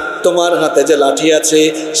 তোমার হাতে যে লাঠি আছে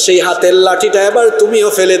সেই হাতের লাঠিটা এবার তুমিও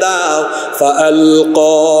ফেলে দাও।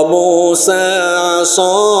 ফাআলকা মূসা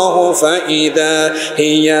আসাহু ফাইদা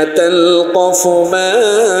হিয়া তালকাফু মা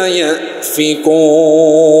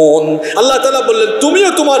ইয়াফিকুন। আল্লাহ তাআলা বললেন, তুমিও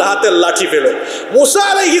তোমার হাতের লাঠি ফেলো। মূসা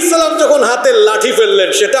আলাইহিস সালাম যখন হাতের লাঠি ফেললেন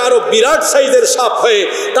সেটা আরো বিরাট সাইজের সাপ হয়ে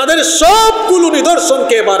তাদের সবগুলো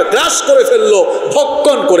নিদর্শনকে এবার গ্রাস করে ফেললো,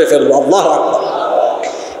 ভক্ষণ করে ফেললো। আল্লাহু আকবার।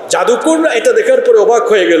 জাদুকররা এটা দেখার পরে অবাক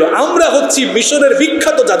হয়ে গেল। আমরা হচ্ছি মিশরের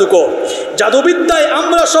বিখ্যাত জাদুকর, জাদুবিদ্যায়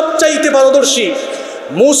আমরা সবচাইতে পারদর্শী।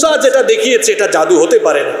 মূসা যেটা দেখিয়েছে এটা জাদু হতে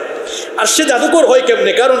পারে না। আর সে জাদুকর হয়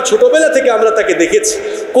কেমনে? কারণ ছোটবেলা থেকে আমরা তাকে দেখেছি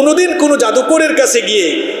কোনোদিন কোনো জাদুকরের কাছে গিয়ে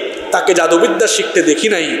তাকে জাদুবিদ্যা শিখতে দেখি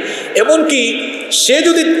নাই। এমনকি সে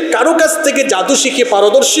যদি কারো কাছ থেকে জাদু শিখে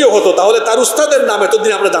পারদর্শীও হতো তাহলে তার উস্তাদের নাম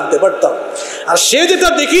এতদিন আমরা জানতে পারতাম। আর সে যেটা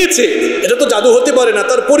দেখিয়েছে এটা তো জাদু হতে পারে না,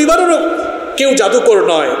 তার পরিবারেরও কেউ জাদুকর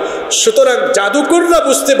নয়। সুতরাং জাদুকররা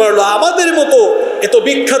বুঝতে পারলো আমাদের মতো এত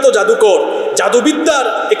বিখ্যাত জাদুকর, জাদুবিদ্যার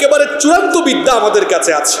একেবারে চূড়ান্ত বিদ্যা আমাদের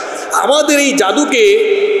কাছে আছে। আমাদের এই জাদুকে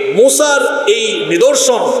মূসার এই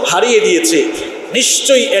নিদর্শন হারিয়ে দিয়েছে,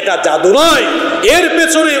 নিশ্চয়ই এটা জাদু নয়, এর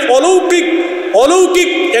পেছনে অলৌকিক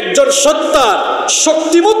একজন সত্তার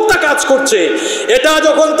শক্তিমত্তা কাজ করছে। এটা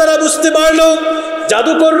যখন তারা বুঝতে পারলো,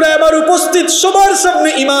 জাদুকররা এবার উপস্থিত সবার সামনে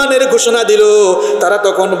ঈমানের ঘোষণা দিল।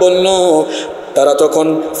 তারা তখন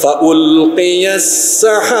ফাউলকিয়াস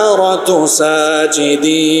সাহারাতু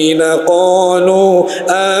সাজিদিন ক্বালু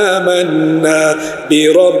আমান্না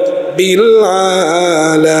বিরাব্বিল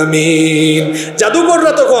আলামিন।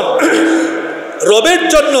 জাদুকররা তখন রবের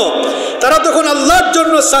জন্য, তারা তখন আল্লাহর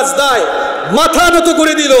জন্য সাজদায় মাথা নত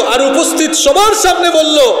করে দিল। আর উপস্থিত সবার সামনে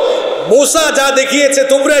বলল, মূসা যা দেখিয়েছে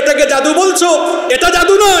তোমরা এটাকে জাদু বলছো, এটা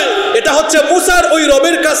জাদু নয়, এটা হচ্ছে মূসার ওই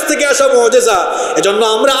রবের কাছ থেকে আসা মুআজিজা। এজন্য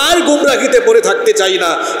আমরা আর গুমরাহিতে পড়ে থাকতে চাই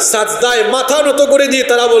না। সাজদায় মাথা নত করে দিয়ে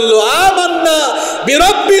তারা বলল, আমান্না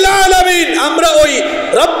বিরাব্বিল আলামিন, আমরা ওই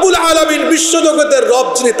রব্বুল আলামিন, বিশ্বজগতের রব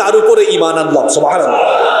যিনি, তার উপরে ঈমান আনলাম। সুবহানাল্লাহ।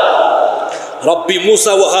 রব্বি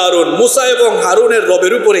মূসা ও হারুন, মূসা এবং হারুনের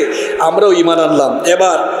রবের উপরে আমরাও ঈমান আনলাম।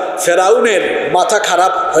 এবার ফেরাউনের মাথা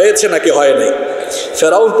খারাপ হয়েছে নাকি হয় নাই?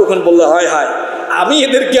 ফেরাউন তখন বলল, হায় হায়, আমি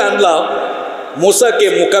এদেরকে আনলাম মূসাকে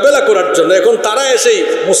মোকাবেলা করার জন্য, এখন তারা এসেই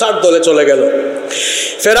মূসার দলে চলে গেল।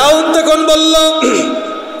 ফেরাউন তখন বলল,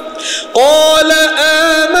 قال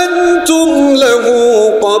آمنتم له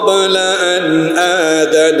قبل أن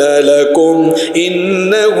آذن لكم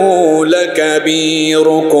إنه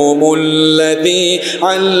لكبيركم الذي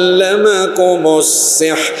علمكم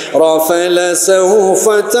السحر فلسوف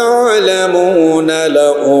تعلمون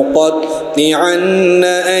لأقطعن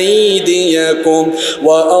أيديكم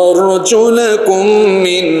وأرجلكم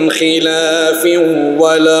من خلاف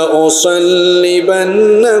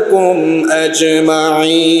ولأصلبنكم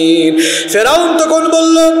أجمعين। ফেরাউন তখন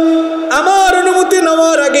বলল, আমার অনুমতি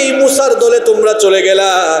নেওয়ার আগেই মূসার দলে তোমরা চলে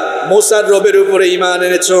গেলা, মূসার রবের উপরে ঈমান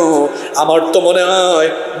এনেছো। আমার তো মনে হয়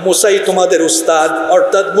মূসাই তোমাদের উস্তাদ,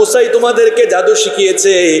 অর্থাৎ মূসাই তোমাদেরকে জাদু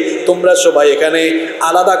শিখিয়েছে। তোমরা সবাই এখানে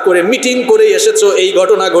আলাদা করে মিটিং করে এসেছো, এই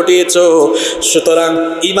ঘটনা ঘটিয়েছো। সুতরাং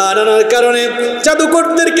ঈমান আনার কারণে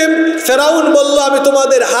জাদুকরদেরকে ফেরাউন বলল, আমি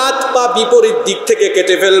তোমাদের হাত পা বিপরীত দিক থেকে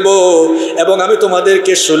কেটে ফেলবো এবং আমি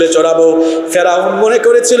তোমাদেরকে শুলে চড়াবো। ফেরাউন মনে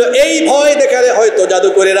করেছিল এই ভয় দেখালে হয়তো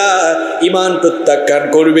জাদুকরেরা ঈমান প্রত্যাখ্যান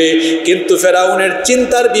করবে, কিন্তু ফেরাউনের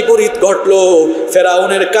চিন্তার বিপরীত ঘটলো।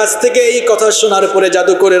 ফেরাউনের কাছ থেকে এই কথা শোনার পরে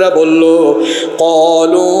জাদুকরেরা বলল,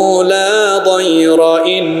 ক্বালু লা দায়রা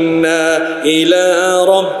ইন্না ইলা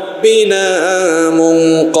রাব্বিনা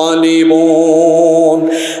মুনকালিবুন।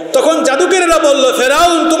 তখন জাদুকরেরা বলল,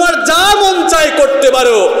 ফেরাউন তোমার যা মন চায় করতে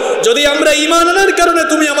পারো, যদি আমরা ঈমান আনার কারণে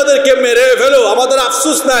তুমি আমাদেরকে মেরে ফেলো আমাদের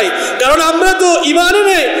আফসোস নাই, কারণ আমরা তো ঈমান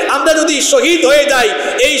এনে আমরা যদি শহীদ হয়ে যাই,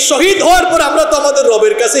 এই শহীদ হওয়ার পর আমরা তো আমাদের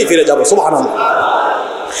রবের কাছেই ফিরে যাব। সুবহানাল্লাহ।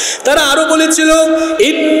 তারা আরো বলেছিল,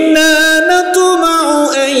 ইন্না নাতমাউ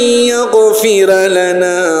আন ইয়াগফিরা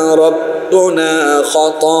লানা রাব্বুনা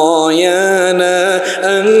খাতায়ানা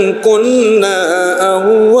আন কুন্না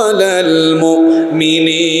আউওয়ালাল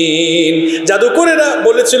মুমিনিন। জাদুকরেরা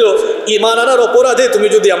বলেছিল, ঈমান আনার অপরাধে তুমি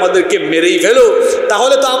যদি আমাদেরকে মেরেই ফেলো,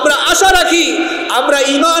 তাহলে তো আমরা আশা রাখি আমরা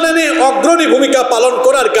ঈমান আনে অগ্রণী ভূমিকা পালন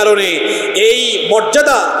করার কারণে এই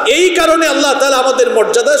মর্যাদা, এই কারণে আল্লাহ তাআলা আমাদের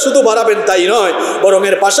মর্যাদা শুধু বাড়াবেন তাই নয়, বরং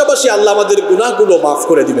এর পাশাপাশি আল্লাহ আমাদের গুনাহগুলো মাফ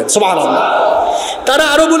করে দিবেন। সুবহানাল্লাহ। তারা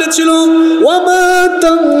আরো বলেছিল, ওয়ামা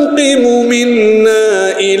তানকিমু মিন্না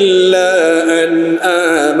ইল্লা আন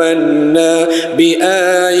আমান্না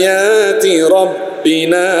বিআয়াতি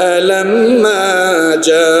রাব্বিনা লাম্মা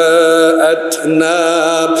জাআতনা।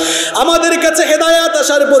 আমাদের কাছে হেদায়াত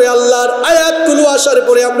আসার পরে, আল্লাহর আয়াতগুলো আসার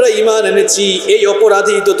পরে আমরা ঈমান এনেছি, এই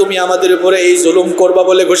অপরাধী তো তুমি আমাদের উপরে এই জুলুম করবা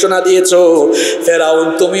বলে ঘোষণা দিয়েছো। ফেরাউন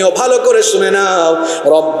তুমিও ভালো করে শুনে নাও,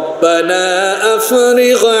 রব্বানা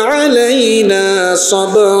আফরিগ আলাইনা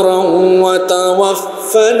সাবরান ওয়া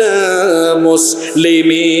তাওয়াফফানা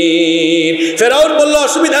মুসলিমিন। ফেরাউন বলল,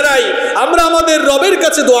 অসুবিধা নাই, আমরা আমাদের রবের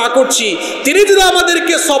কাছে দোয়া করছি, তিনি যেন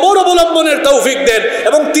আমাদেরকে সবর অবলম্বনের তৌফিক দেন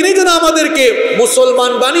এবং তিনি যেন আমাদেরকে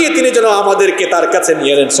মুসলমান বানিয়ে তিনি যেন আমাদেরকে তার কাছে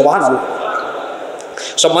নিয়ে নেন। সুবহানাল্লাহ।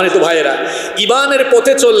 সম্মানিত ভাইয়েরা, ঈমানের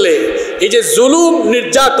পথে চললে এই যে জুলুম,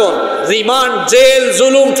 নির্যাতন, রিমান্ড, জেল,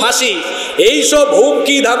 জুলুম, ফাঁসি, এইসব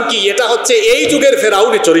হুমকি ধামকি, এটা হচ্ছে এই যুগের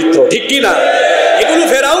ফেরাউনি চরিত্র, ঠিক কি না? এগুলো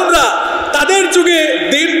ফেরাউনরা তাদের যুগে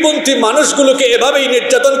দিনপন্থী মানুষগুলোকে এভাবেই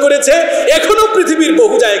নির্যাতন করেছে। এখনো পৃথিবীর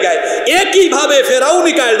বহু জায়গায় একইভাবে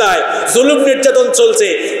ফেরাউনি কায়দায় জুলুম নির্যাতন চলছে।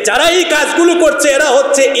 যারা এই কাজগুলো করছে এরা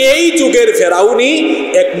হচ্ছে এই যুগের ফেরাউনি,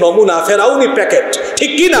 এক নমুনা ফেরাউনি প্যাকেট,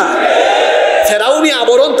 ঠিক কি না? ফেরাউনি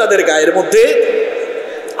আবরণ তাদের গায়ের মধ্যে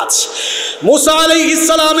আছে। মুসা আলাইহিস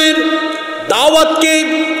সালামের দাওয়াতকে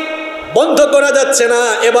বন্ধ করা যাচ্ছে না।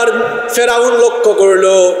 এবার ফেরাউন লক্ষ্য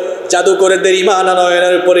করলো জাদুকরদের ঈমান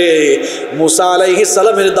আনয়নের উপরে মুসা আলাইহিস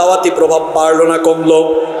সালামের দাওয়াতি প্রভাব বাড়লো না কমলো?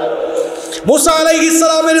 মুসা আলাইহিস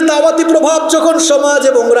সালামের দাওয়াতি প্রভাব যখন সমাজ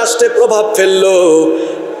এবং রাষ্ট্রে প্রভাব ফেললো,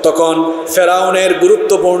 তখন ফেরাউনের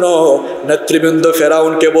গুরুত্বপূর্ণ নেতৃবৃন্দ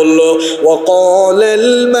ফেরাউনকে বলল, ওয়াকালাল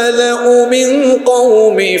মালাউ মিন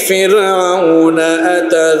কওমি ফিরআউনা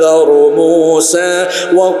আতাযারু মূসা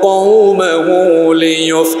ওয়া কওমাহু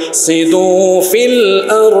লিয়ুফসিদু ফিল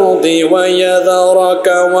আরদি ওয়া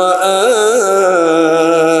ইয়াযারাকা ওয়া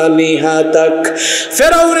আলিহাতাক।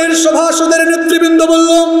 ফেরাউনের সভাসদের নেতৃবৃন্দ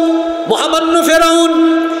বলল, মহামান্য ফেরাউন,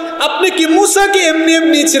 আপনি কি মুসাকে এমনি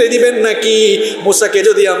এমনি ছেড়ে দিবেন নাকি? মুসাকে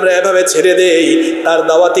যদি আমরা এভাবে ছেড়ে দেই, তার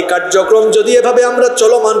দাওয়াতি কার্যক্রম যদি এভাবে আমরা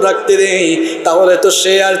চলমান রাখতে দেই, তাহলে তো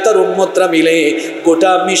সে আর তার উম্মতরা মিলে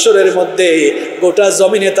গোটা মিশরের মধ্যে, গোটা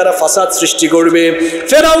জমিনে তারা ফাসাদ সৃষ্টি করবে।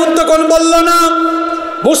 ফেরাউন তখন বলল, না,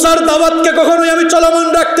 মুসার দাওয়াতকে কখনোই আমি চলমান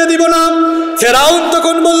রাখতে দিব না। ফেরাউন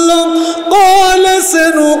তখন বলল, ক্বালা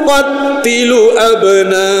সানুকাত্তিলু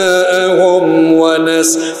আবনাআহুম ওয়া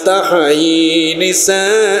নাস্তাহয়ী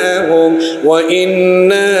নিসাআহুম ওয়া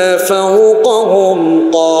ইন্না ফাওকাহুম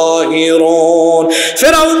কাহিরুন।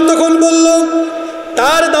 ফেরাউন তখন বলল,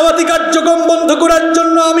 তার দাওয়াতি কার্যক্রম বন্ধ করার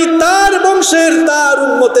জন্য আমি তার বংশের, তার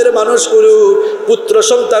উম্মতের মানুষগুলো, পুত্র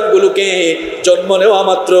সন্তানগুলোকে জন্ম নেওয়া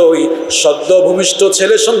মাত্রই সদ্য ভূমিষ্ঠ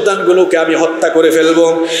ছেলে সন্তানগুলোকে আমি হত্যা করে ফেলব।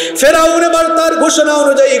 ফেরাউন এবার তার ঘোষণা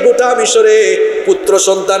অনুযায়ী গোটা মিশরে পুত্র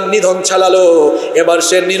সন্তান নিধন চালালো। এবার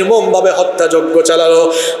সে নির্মমভাবে হত্যাযজ্ঞ চালালো।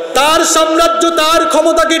 তার সাম্রাজ্য, তার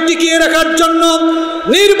ক্ষমতাকে টিকিয়ে রাখার জন্য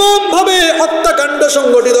নির্মমভাবে হত্যাকাণ্ড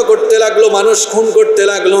সংগঠিত করতে লাগলো, মানুষ খুন করতে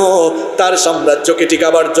লাগলো তার সাম্রাজ্যকে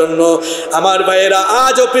টিকাবার জন্য। আমার ভাইয়েরা,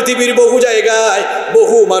 আজও পৃথিবীর বহু জায়গায়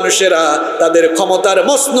বহু মানুষেরা তাদের ক্ষমতার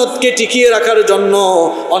মসনদকে টিকিয়ে রাখার জন্য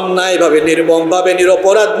অন্যায়ভাবে, নির্মমভাবে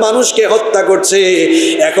নিরপরাধ মানুষকে হত্যা করছে।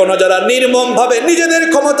 এখনো যারা নির্মমভাবে নিজেদের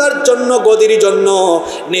ক্ষমতার জন্য, গদির জন্য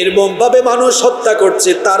নির্মমভাবে মানুষ হত্যা করছে,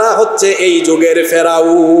 তারা হচ্ছে এই যুগের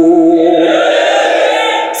ফেরাউন।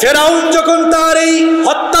 ফেরাউন যখন তার এই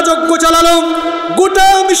হত্যাযজ্ঞ চালালো, গোটা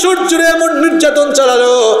মিশর জুড়ে এমন নির্যাতন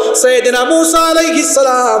চালালো, সাইয়েদনা মুসা আলাইহিস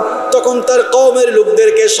সালাম তখন তার কওমের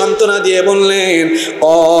লোকদেরকে সান্ত্বনা দিয়ে বললেন,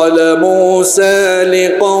 ক্বালা মুসা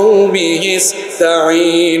লিকওমিহি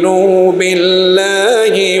ইসতাঈনু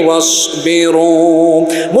বিল্লাহি ওয়াসবিরু।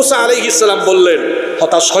 মুসা আলাইহিস সালাম বললেন,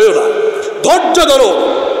 হতাশ হয়ো না, ধৈর্য ধরো,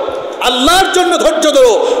 আল্লাহর জন্য ধৈর্য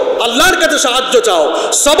ধরো, আল্লাহর কাছে সাহায্য চাও,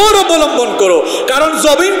 সবর অবলম্বন করো। কারণ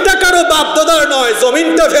জমিনটা কারো বাপদাদার নয়,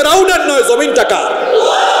 জমিনটা ফেরাউনের নয়, জমিনটা কার?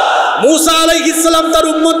 মুসা আলাইহিস সালাম তার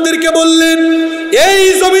উম্মতদেরকে বললেন, এই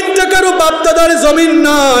জমিনটা কারো বাপদাদার জমিন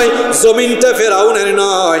নয়, জমিনটা ফেরাউনের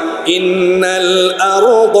নয়। ইন্নাল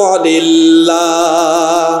আরদা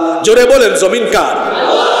লিল্লাহ। জোরে বলেন, জমিন কার?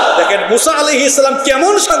 দেখেন মুসা আলাইহিস সালাম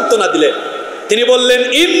কেমন সান্ত্বনা দিলেন। তিনি বললেন,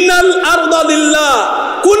 ইন্নাল আরদা লিল্লাহ।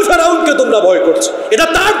 কোন ফেরাউনকে তোমরা ভয় করছো? এটা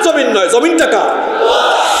তার জমিন নয়, জমিনটা কার?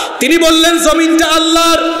 তিনি বললেন, জমিনটা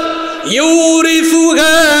আল্লাহর।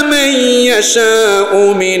 ইউরিসুহা মান ইয়াশাউ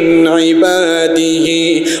মিন ইবাদিহি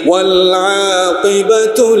ওয়াল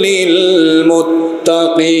আকিবাতু লিল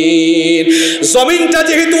মুত্তাকিন। জমিনটা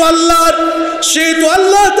যেহেতু আল্লাহর, সেহেতু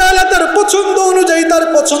আল্লাহ তাআলা তার পছন্দ অনুযায়ী তার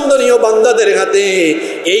পছন্দনীয় বান্দাদের হাতে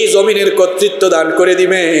এই জমিনের কর্তৃত্ব দান করে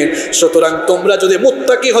দিবেন। সুতরাং তোমরা যদি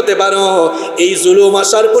মুত্তাকি হতে পারো, এই জুলুম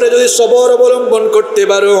আসার পরে যদি সবর অবলম্বন করতে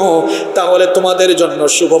পারো, তাহলে তোমাদের জন্য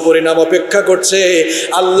শুভ পরিণাম অপেক্ষা করছে।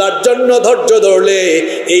 আল্লাহর জন্য ধৈর্য ধরলে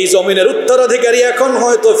এই জমিনের উত্তরাধিকারী এখন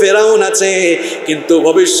হয়তো ফেরাউন আছে, কিন্তু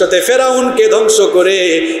ভবিষ্যতে ফেরাউনকে ধ্বংস করে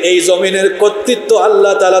এই জমিনের কর্তৃত্ব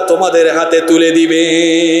আল্লাহ তাআলা তোমাদের হাতে তুলে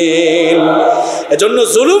দিবেন। এজন্য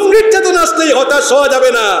জুলুম নির্যাতন আসলেই হতাশ হওয়া যাবে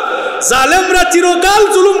না। জালেমরা চিরকাল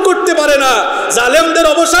জুলুম করতে পারে না। জালেমদের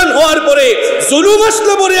অবসান হওয়ার পরে, জুলুম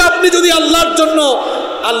আসলে পরে আপনি যদি আল্লাহর জন্য,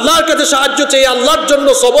 আল্লাহর কাছে সাহায্য চেয়ে আল্লাহর জন্য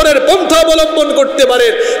সবরের পন্থা অবলম্বন করতে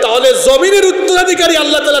পারেন, তাহলে জমিনের উত্তরাধিকারী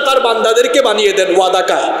আল্লাহ তাআলা তার বান্দাদেরকে বানিয়ে দেন।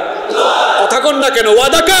 ওয়াদাকা, কথা কন না কেন?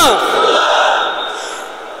 ওয়াদাকা।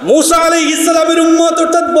 মুসা আলাইহিস সালামের উম্মত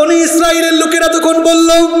অর্থাৎ বনি ইসরাইলের লোকেরা তখন বলল,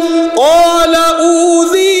 ক্বালা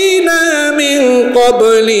উযিনা মিন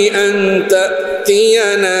ক্বাবলি আন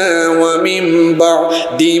তা'তিয়ানা ওয়া মিন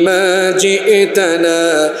বা'দি মা জি'তানা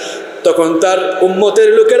তখন তার উম্মতের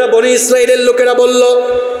লোকেরা, বনি ইসরাইলের লোকেরা বলল,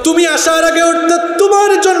 তুমি আসার আগে অর্থাৎ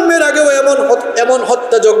তোমার জন্মের আগেও এমন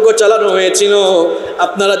হত্যাযজ্ঞ চালানো হয়েছিল।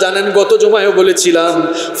 আপনারা জানেন, গত জুমায়ও বলেছিলাম,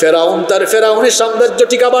 ফেরাউনের সাম্রাজ্য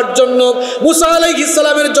টিকাবার জন্য, মুসা আলাইহিস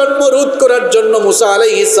সালামের জন্ম রোধ করার জন্য মুসা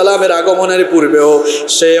আলাইহিস সালামের আগমনের পূর্বেও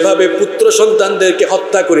সে এভাবে পুত্র সন্তানদেরকে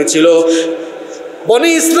হত্যা করেছিল। বনি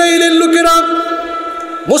ইসরাইলের লোকেরা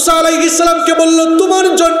মুসা আলাইহিস সালামকে বলল, তোমার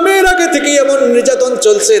জন্মের আগে থেকে এমন নির্যাতন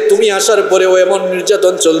চলছে, তুমি আসার পরেও এমন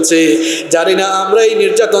নির্যাতন চলছে, জানি না আমরা এই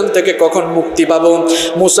নির্যাতন থেকে কখন মুক্তি পাবো।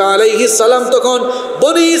 মুসা আলাইহিস সালাম তখন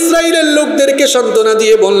বনি ইসরাইলের লোকদেরকে সান্ত্বনা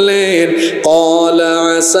দিয়ে বললেন, ক্বালা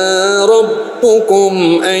আসা রাব্বুকুম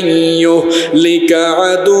আন ইউহলিকা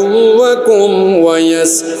আদুওয়াকুম ওয়া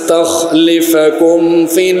ইস্তাখলিফাকুম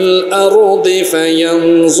ফিল আরদি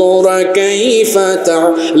ফায়ানজুরা কাইফা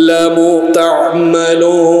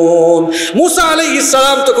তা'মালুন। মুসা আলাইহিস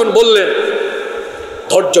সালাম তখন বললেন,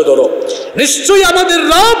 ধৈর্য ধরো, নিশ্চয়ই আমাদের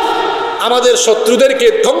রব আমাদের শত্রুদেরকে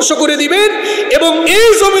ধ্বংস করে দিবেন এবং এই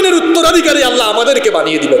জমিনের উত্তরাধিকারী আল্লাহ আমাদেরকে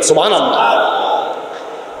বানিয়ে দিবেন। সুবহানাল্লাহ।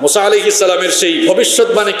 মুসা আলাইহিস সালামের সেই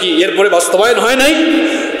ভবিষ্যৎবাণী কি এরপরে বাস্তবায়ন হয় নাই?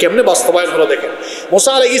 কেমনে বাস্তবায়ন হলো দেখেন।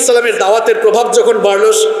 মুসা আলাইহিস সালামের দাওয়াতের প্রভাব যখন বাড়ল,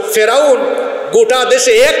 ফেরাউন গোটা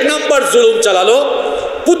দেশে 1 নাম্বার জুলুম চালালো।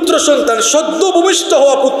 পুত্র সন্তান, সদ্য ভূমিষ্ঠ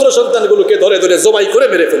হওয়া পুত্র সন্তানগুলোকে ধরে ধরে জবাই করে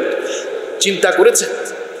মেরে ফেলত। চিন্তা করেছে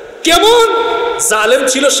কেমন জালেম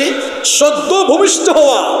ছিল সে? সদ্য ভূমিষ্ঠ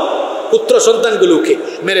হওয়া পুত্র সন্তানগুলোকে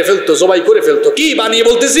মেরে ফেলতো, জবাই করে ফেলতো। কি বানিয়ে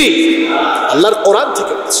বলতেছি? আল্লাহর কোরআন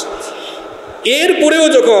থেকে বলছি। এরপরেও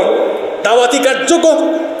যখন দাওয়াতি কার্যক্রম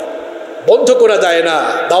বন্ধ করা যায় না,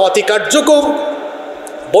 দাওয়াতি কার্যক্রম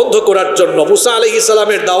বন্ধ করার জন্য মুসা আলাইহিস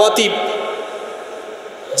সালামের দাওয়াতি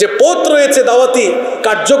যে পথ রয়েছে, দাওয়াতি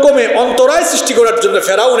কার্যক্রমে অন্তরায় সৃষ্টি করার জন্য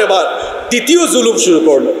ফেরাউন এবার দ্বিতীয় জুলুম শুরু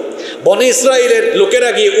করলো। বনে ইসরায়েলের লোকেরা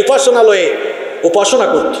গিয়ে উপাসনালয়ে উপাসনা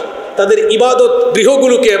করত, তাদের ইবাদত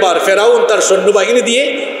গৃহগুলোকে এবার ফেরাউন তার সৈন্যবাহিনী দিয়ে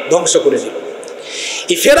ধ্বংস করে দিল।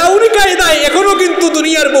 এই ফেরাউনি কায়দায় এখনো কিন্তু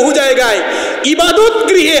দুনিয়ার বহু জায়গায় ইবাদত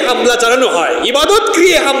গৃহে হামলা চালানো হয়। ইবাদত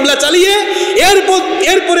গৃহে হামলা চালিয়ে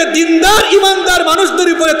এরপরে দিনদার ইমানদার মানুষদের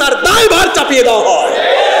উপরে তার দায়ভার চাপিয়ে দেওয়া হয়।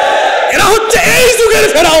 এরা হচ্ছে এই যুগের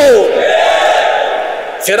ফেরাউন।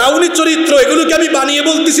 ফেরাউনি চরিত্র, এগুলোকে আমি বানিয়ে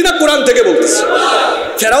বলতেছি না, কোরআন থেকে বলতেছি।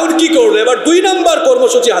 ফেরাউন কি করলো? এবার 2 নাম্বার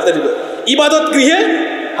কর্মসূচি হাতে নিল, ইবাদত গৃহে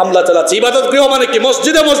হামলা চালাচ্ছে। ইবাদত গৃহ মানে কি?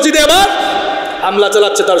 মসজিদে মসজিদে এবার হামলা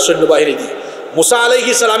চালাচ্ছে তার সৈন্যবাহিনী দিয়ে। মুসা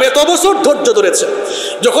আলাইহিস সালাম এত বছর ধৈর্য ধরেছে,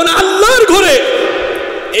 যখন আল্লাহর ঘরে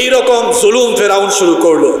এইরকম জুলুম ফেরাউন শুরু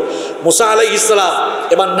করলো, মুসা আলাইহিস সালাম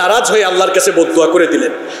এবার নারাজ হয়ে আল্লাহর কাছে বদদুয়া করে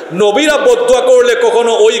দিলেন। নবীরা বদদুয়া করলে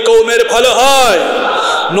কখনো ওই কওমের ভালো হয়?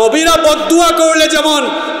 নবীরা বদদুয়া করলে যেমন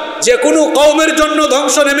যে কোনো কওমের জন্য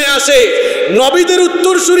ধ্বংস নেমে আসে, নবীদের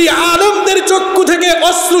উত্তরসূরি আলেমদের চক্ষু থেকে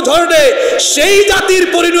অশ্রু ঝরলে সেই জাতির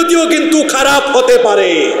পরিণতিও কিন্তু খারাপ হতে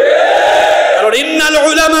পারে। কারণ ইন্নাল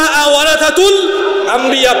উলামা ওয়ারাসাতুল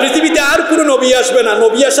আম্বিয়া, পৃথিবীতে আর কোনো নবী আসবে না,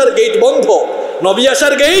 নবী আসার গেট বন্ধ, নবী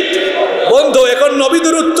আসার গেট বন্ধ। এখন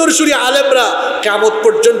নবীদের উত্তরসূরি আলেমরা কিয়ামত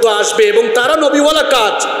পর্যন্ত আসবে এবং তারা নবীওয়ালা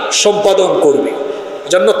কাজ সম্পাদন করবে।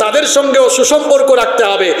 জন্য তাদের সঙ্গেও সুসম্পর্ক রাখতে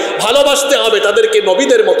হবে, ভালোবাসতে হবে, তাদেরকে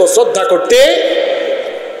নবীদের মতো শ্রদ্ধা করতে।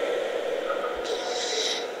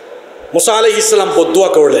 মুসা আলাইহিস সালাম বদদুয়া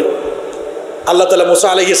করলেন, আল্লাহ তাআলা মুসা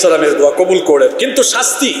আলাইহিস সালামের দোয়া কবুল করলেন। কিন্তু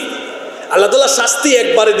শাস্তি, আল্লাহ তাআলা শাস্তি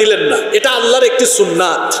একবারে দিলেন না। এটা আল্লাহর একটি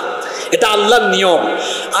সুন্নাত, এটা আল্লাহর নিয়ম।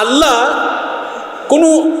 আল্লাহ কোনো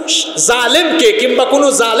জালেমকে কিংবা কোনো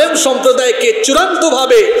জালেম সম্প্রদায়কে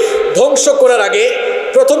চূড়ান্তভাবে ধ্বংস করার আগে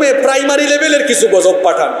প্রথমে প্রাইমারি লেভেলের কিছু গজব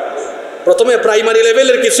পাঠান। প্রথমে প্রাইমারি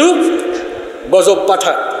লেভেলের কিছু গজব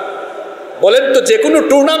পাঠান। বলেন তো, যে কোনো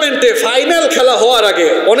টুর্নামেন্টে ফাইনাল খেলা হওয়ার আগে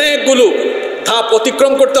অনেকগুলো ধাপ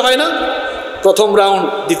অতিক্রম করতে হয় না? প্রথম রাউন্ড,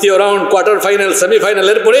 দ্বিতীয় রাউন্ড, কোয়ার্টার ফাইনাল,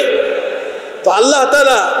 সেমিফাইনালের পরে। তো আল্লাহ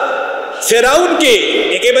তাআলা ফেরাউনকে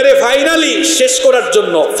একেবারে ফাইনালি শেষ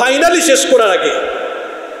করার আগে,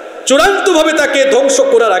 চূড়ান্তভাবে তাকে ধ্বংস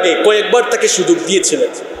করার আগে কয়েকবার তাকে সুযোগ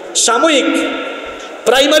দিয়েছিলেন। সাময়িক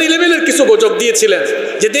প্রাইমারি লেভেলের কিছু গজব দিয়েছিলেন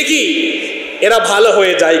যে দেখি এরা ভালো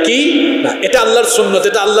হয়ে যায় কি না। এটা আল্লাহর সুন্নত,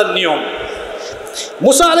 এটা আল্লাহর নিয়ম।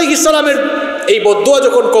 মুসা আলাইহিস সালামের এই বদদুয়া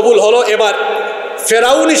যখন কবুল হলো, এবার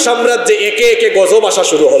ফেরাউনি সাম্রাজ্যে একে একে গজব আসা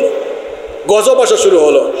শুরু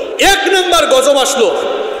হলো। 1 নাম্বার গজব আসলো,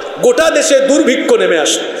 গোটা দেশে দুর্ভিক্ষ নেমে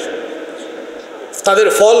আসলো। তাদের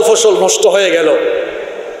ফল ফসল নষ্ট হয়ে গেল,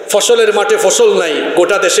 ফসলের মাঠে ফসল নাই,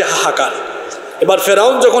 গোটা দেশে হাহাকার। এবার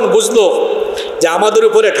ফেরাউন যখন বুঝলো যে আমাদের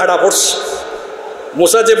উপরে ঠাডা পড়ছে,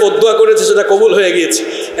 মুসা যে বদদুয়া করেছে সেটা কবুল হয়ে গিয়েছে,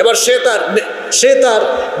 এবার সে তার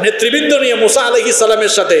নেতৃবৃন্দ নিয়ে মুসা আলাইহিস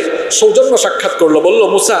সালামের সাথে সৌজন্য সাক্ষাৎ করলো। বলল,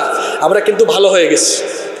 মুসা, আমরা কিন্তু ভালো হয়ে গেছি,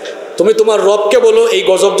 তুমি তোমার রবকে বলো এই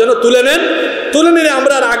গজব যেন তুলে নেন, তুলে নিলে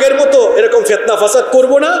আমরা আর আগের মতো এরকম ফিতনা ফাসাদ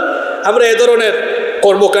করব না, আমরা এ ধরনের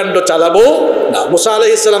কর্মকাণ্ড চালাবো না। মুসা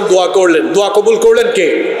আলাইহিস সালাম দোয়া করলেন, দোয়া কবুল করলেন কে?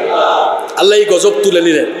 আল্লাহ এই গজব তুলে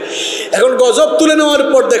নিলেন। এখন গজব তুলে নেওয়ার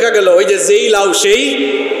পর দেখা গেল ওই যে যেই লাউ সেই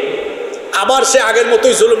আবার সে আগের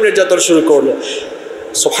মতোই জুলুম নির্যাতন শুরু করলো।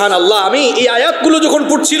 সুবহানাল্লাহ, আমি এই আয়াতগুলো যখন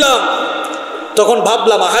পড়ছিলাম তখন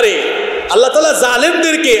ভাবলাম, আহারে আল্লাহ তাআলা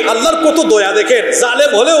জালেমদেরকে, আল্লাহর কত দয়া দেখেন,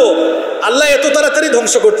 জালেম হলেও আল্লাহ এত তাড়াতাড়ি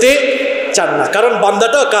ধ্বংস করতে চান না, কারণ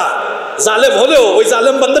বান্দাটাও কার? জালেম হলেও ওই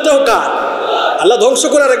জালেম বান্দাটাও কার? আল্লাহ ধ্বংস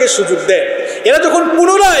করার আগে সুযোগ দেয়। এরা যখন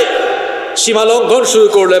পুনরায় সীমা লঙ্ঘন শুরু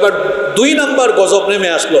করলো, এবার 2 নম্বর গজব নেমে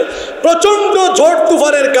আসলো। প্রচন্ড ঝড়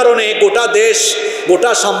তুফানের কারণে গোটা দেশ,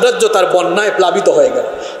 গোটা সাম্রাজ্য তার বন্যায় প্লাবিত হয়ে গেল।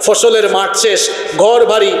 ফসলের মাঠ শেষ,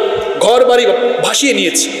 ঘর বাড়ি ভাসিয়ে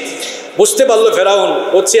নিয়েছে। বুঝতে পারলো ফেরাউন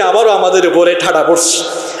হচ্ছে আবারও আমাদের উপরে ঠাডা পড়ছে।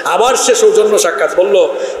 আবার সে সৌজন্য সাক্ষাৎ বলল,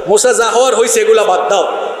 মুসা যা হওয়ার হয়েছে এগুলা বাদ দাও,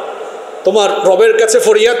 তোমার রবের কাছে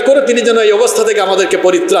ফরিয়াদ করে তিনি যেন এই অবস্থা থেকে আমাদেরকে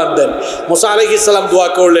পরিত্রাণ দেন। মুসা আলাইহিস সালাম দোয়া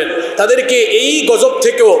করলেন, তাদেরকে এই গজব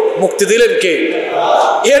থেকেও মুক্তি দিলেন কে?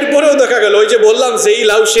 এরপরেও দেখা গেল ওই যে বললাম যেই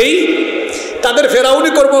লাউ সেই, তাদের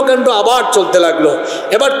ফেরাউনি কর্মকাণ্ড আবার চলতে লাগলো।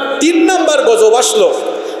 এবার 3 নম্বর গজব আসলো।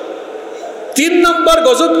 3 নম্বর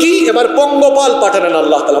গজব কি? এবার পঙ্গপাল পাঠালেন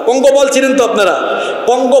আল্লাহ তাআলা। পঙ্গপাল ছিলেন তো আপনারা?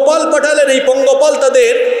 পঙ্গপাল পাঠালেন। এই পঙ্গপাল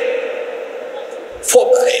তাদের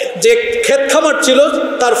যে ক্ষেত খামার ছিল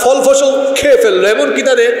তার ফল ফসল খেয়ে ফেললো, এমনকি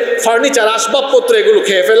তাদের ফার্নিচার আসবাবপত্র এগুলো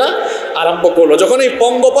খেয়ে ফেলা আরম্ভ করলো। যখন এই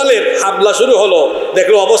পঙ্গপালের হামলা শুরু হলো,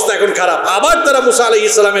 দেখলো অবস্থা এখন খারাপ। আবার তারা মুসা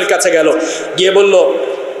আলাইহিস সালামের কাছে গেল, গিয়ে বলল,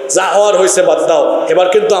 যা হওয়ার হয়েছে বাদ দাও, এবার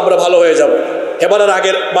কিন্তু আমরা ভালো হয়ে যাব, এবার আর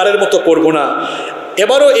আগের বারের মতো করবো না।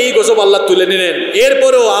 এবারও এই গজব আল্লাহ তুলে নিলেন।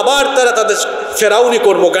 এরপরেও আবার তারা তাদের ফেরাউনি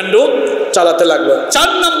কর্মকাণ্ড চালাতে লাগলো। 4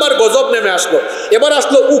 নম্বর গজব নেমে আসলো। এবার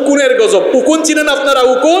আসলো উকুনের গজব। উকুন চিনেন আপনারা?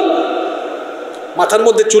 উকুন, মাথার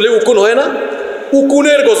মধ্যে চুলে উকুন হয় না?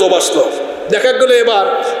 উকুনের গজব আসলো। দেখা গেল এবার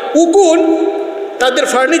উকুন তাদের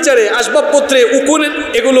ফার্নিচারে, আসবাবপত্রে উকুন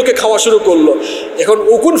এগুলোকে খাওয়া শুরু করলো। এখন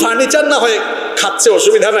উকুন ফার্নিচার না হয় খাচ্ছে,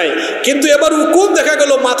 অসুবিধা নাই, কিন্তু এবার উকুন দেখা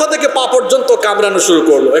গেল মাথা থেকে পা পর্যন্ত কামড়ানো শুরু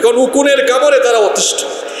করলো। এখন উকুনের কামড়ে তারা অতিষ্ঠ,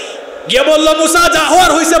 গিয়ে বলল, মুসা যা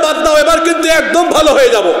হওয়ার হয়েছে বাদ দাও, এবার কিন্তু একদম ভালো হয়ে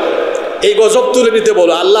যাব, এই গজব তুলে নিতে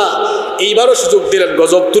বলো। আল্লাহ এইবারও সুযোগ দিলেন,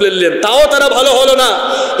 গজব তুলে নিলেন, তাও তারা ভালো হলো না।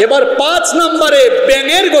 এবার 5 নম্বরে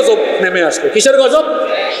ব্যাঙের গজব নেমে আসলো। কিসের গজব?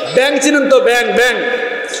 ব্যাঙ চিনেন তো? ব্যাঙ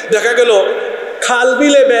দেখা গেল খাল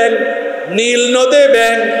বিলে ব্যাঙ, নীল নদে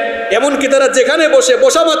ব্যাঙ, এমনকি তারা যেখানে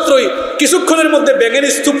বসা মাত্রই কিছুক্ষণের মধ্যে ব্যাঙের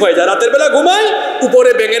স্তূপ হয়ে যায়। রাতের বেলা ঘুমায়,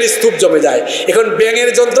 উপরে ব্যাঙের স্তূপ জমে যায়। এখন ব্যাঙের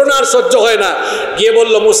যন্ত্রণা আর সহ্য হয় না, গিয়ে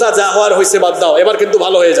বলল, মুসা যা হওয়ার হয়েছে বাদ দাও, এবার কিন্তু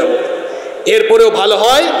ভালো হয়ে যাব। এরপরেও ভালো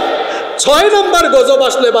হয়। 6 নম্বর গজব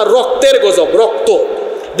আসলে এবার রক্তের গজব। রক্ত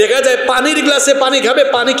দেখা যায়, পানির গ্লাসে পানি খাবে,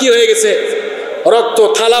 পানি কি হয়ে গেছে? রক্ত।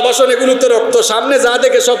 থালা বাসন এগুলোতে রক্ত, সামনে যা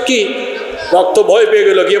দেখে সব কি রক্ত। ভয় পেয়ে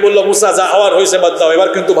গেল, গিয়ে বলল, মুসা যা হওয়ার হয়েছে বাদ দাও, এবার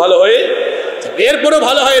কিন্তু ভালো হয়ে। এরপরেও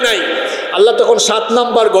ভালো হয় নাই। আল্লাহ তখন 7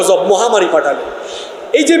 নম্বর গজব, মহামারী পাঠালেন।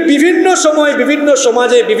 এই যে বিভিন্ন সময় বিভিন্ন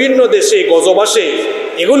সমাজে বিভিন্ন দেশে গজব আসে,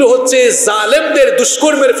 এগুলো হচ্ছে জালেমদের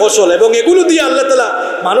দুষ্কর্মের ফসল, এবং এগুলো দিয়ে আল্লাহ তাআলা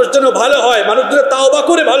মানুষ যেন ভালো হয়, মানুষ যেন তাওবা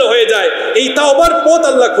করে ভালো হয়ে যায়, এই তাওবার পথ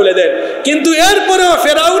আল্লাহ খুলে দেন। কিন্তু এরপরেও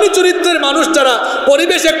ফেরাউনি চরিত্রের মানুষ যারা,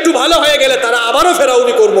 পরিবেশ একটু ভালো হয়ে গেলে তারা আবারও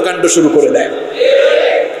ফেরাউনি কর্মকাণ্ড শুরু করে দেয়।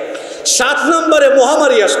 7 নম্বরে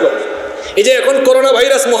মহামারী আসলো। এই যে এখন করোনা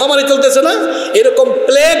ভাইরাস মহামারী চলতেছে না, এরকম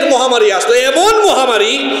প্লেগ মহামারী আসলো। এমন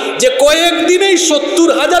মহামারী যে কয়েকদিনেই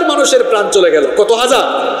 70,000 মানুষের প্রাণ চলে গেল। কত হাজার?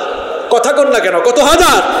 কথা কন না কেন? কত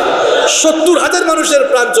হাজার? 70,000 মানুষের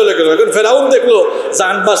প্রাণ চলে গেল। এখন ফেরাউন দেখলো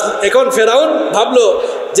জান বাঁচ, এখন ফেরাউন ভাবলো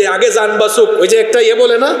যে আগে জান বাঁচুক। ওই যে একটা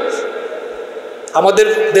বলে না, আমাদের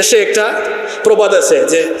দেশে একটা প্রবাদ আছে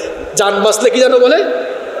যে জান বাঁচলে কি যেন বলে,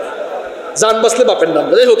 জান বাঁচলে বাপের নাম।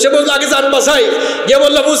 সে বললো আগে জান বাঁচাই। গিয়ে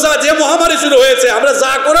বললো, মুসা যে মহামারী শুরু হয়েছে, আমরা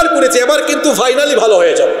যা করার করেছি, এবার কিন্তু ফাইনালি ভালো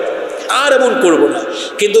হয়ে যাবে, আর এমন করবো না।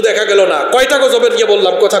 কিন্তু দেখা গেল না। কয়টা গজবের গিয়ে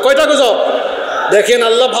বললাম কথা, কয়টা গজব? দেখেন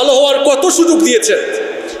আল্লাহ ভালো হওয়ার কত সুযোগ দিয়েছেন,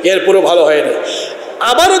 এরপরও ভালো হয়নি।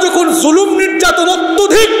 আবারও যখন জুলুম নির্যাতন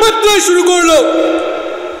অত্যধিক মাত্রায় শুরু করলো,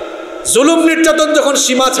 জুলুম নির্যাতন যখন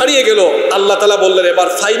সীমা ছাড়িয়ে গেল, আল্লাহ তাআলা বললেন, এবার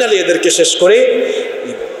ফাইনালি এদেরকে শেষ করে।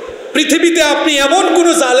 পৃথিবীতে আপনি এমন কোন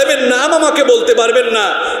জালেমের নাম আমাকে বলতে পারবেন না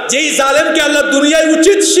যেই জালেমকে আল্লাহ দুনিয়ায়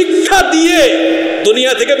উচিত শিক্ষা দিয়ে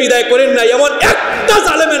দুনিয়া থেকে বিদায় করেন নাই, এমন একটা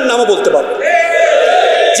জালেমের নামও বলতে পারবেন।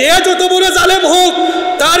 যে যত বড় জালেম হোক,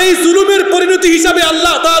 তার এই জুলুমের পরিণতি হিসাবে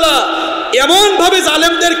আল্লাহ তাআলা এমন ভাবে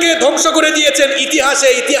জালেমদেরকে ধ্বংস করে দিয়েছেন,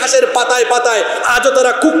 ইতিহাসের পাতায় পাতায় আজও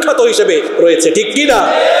তারা কুখ্যাত হিসেবে রয়েছে। ঠিক কি না?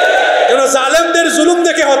 কেন জালেমদের জুলুম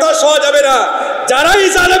দেখে হতাশ হওয়া যাবে না। যারাই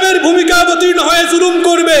জালেমের ভূমিকা অবতীর্ণ হয়ে জুলুম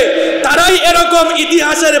করবে তারাই এরকম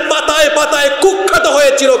ইতিহাসের পাতায় পাতায় কুখ্যাত হয়ে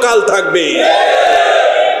চিরকাল থাকবে।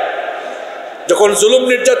 যখন জুলুম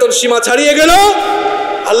নির্যাতন সীমা ছাড়িয়ে গেল,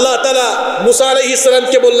 আল্লাহ তাআলা মুসা আলাইহিস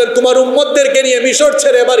সালামকে বললেন, তোমার উম্মতদেরকে নিয়ে মিশর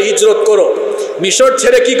ছেড়ে এবার হিজরত করো। মিশর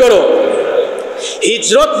ছেড়ে কি করো?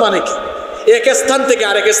 হিজরত মানে কি? এক স্থান থেকে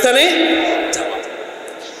আরেক স্থানে যাওয়া।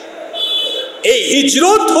 এই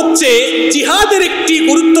হিজরত হচ্ছে জিহাদের একটি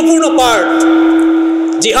গুরুত্বপূর্ণ পার্ট,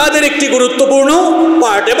 জিহাদের একটি গুরুত্বপূর্ণ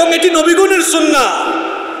পার্ট, এবং এটি নবীগণের সুন্নাহ।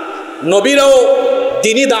 নবীরাও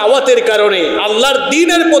দ্বীনি দাওয়াতের কারণে, আল্লাহর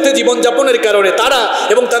দ্বীনের পথে জীবনযাপনের কারণে তারা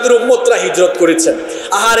এবং তাদের উম্মতরা হিজরত করেছেন।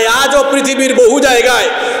 আহারে, আজও পৃথিবীর বহু জায়গায়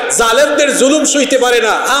জালেমদের জুলুম সইতে পারে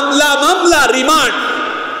না, হামলা মামলা রিমান্ড,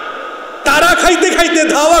 তারা খাইতে খাইতে,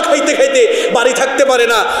 ধাওয়া খাইতে খাইতে বাড়ি থাকতে পারে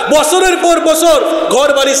না, বছরের পর বছর ঘর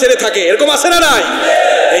বাড়ি ছেড়ে থাকে। এরকম আছে না নাই?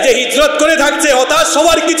 এই যে হিজরত করে থাকছে, হতাশ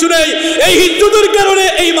হওয়ার কিছু নেই। এই হিজরতের কারণে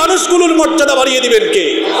এই মানুষগুলোর মর্যাদা বাড়িয়ে দিবেন কে?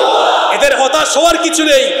 এদের হতাশ হওয়ার কিছু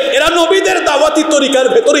নেই, এরা নবীদের দাওয়াতি তরিকার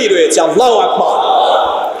ভেতরেই রয়েছে। আল্লাহু আকবার।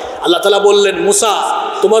 আল্লাহ তাআলা বললেন, মুসা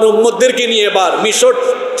তোমার উম্মতদেরকে নিয়ে এবার মিশর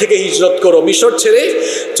থেকে হিজরত করো, মিশর ছেড়ে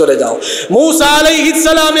চলে যাও। মুসা আলাইহিস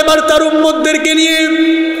সালাম এবার তার উম্মতদেরকে নিয়ে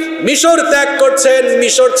মিশর ত্যাগ করছেন,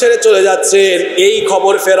 মিশর ছেড়ে চলে যাচ্ছেন। এই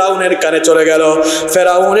খবর ফেরাউনের কানে চলে গেল।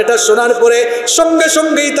 ফেরাউন এটা শোনার পরে সঙ্গে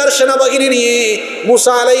সঙ্গেই তার সেনাবাহিনী নিয়ে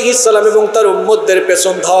মুসা আলাইহিস সালাম এবং তার উম্মতদের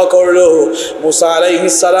পেছন ধাওয়া করলো। মুসা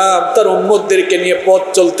আলাইহিস সালাম তার উম্মতদেরকে নিয়ে পথ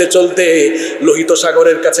চলতে চলতে লোহিত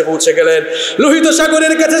সাগরের কাছে পৌঁছে গেলেন। লোহিত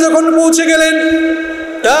সাগরের কাছে যখন পৌঁছে গেলেন,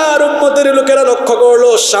 তার উম্মতের লোকেরা লক্ষ্য করলো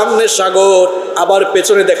সামনে সাগর, আবার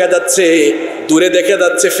পেছনে দেখা যাচ্ছে, দূরে দেখা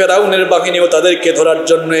যাচ্ছে ফেরাউনের বাহিনীও তাদেরকে ধরার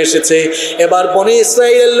জন্য এসেছে। এবার বনি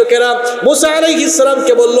ইসরাইলের লোকেরা মুসা আলাইহিস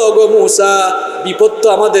সালামকে বলল, গো মুসা, বিপদ তো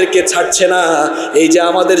আমাদেরকে ছাড়ছে না। এই যে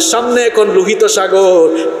আমাদের সামনে এখন লোহিত সাগর,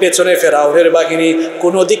 পেছনে ফেরাউনের বাহিনী,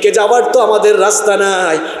 কোনো দিকে যাওয়ার তো আমাদের রাস্তা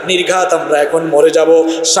নাই, নির্ঘাত আমরা এখন মরে যাব।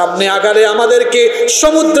 সামনে আগালে আমাদেরকে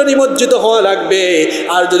সমুদ্রে নিমজ্জিত হওয়া লাগবে,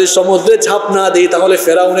 আর যদি সমুদ্রে ঝাঁপ না দিই তাহলে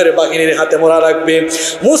ফেরাউনের বাহিনীর হাতে মরা লাগবে।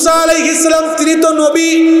 মুসা আলাইহিস সালাম তিনি তো নবী,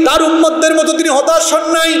 তার উম্মতদের মতো তিনি হতাশ হন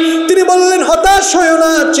নাই। তিনি বললেন, হতাশ হয়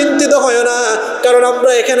না, চিন্তিত হয় না, কারণ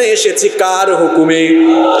আমরা এখানে এসেছি কার হুকুমে?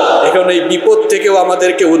 এখন এই বিপদ থেকেও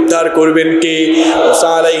আমাদেরকে উদ্ধার করবেন কে? মুসা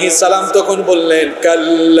আলাইহিস সালাম তখন বললেন,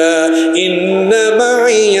 কাল্লা ইন্না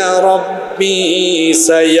মাইয়া রাব্বি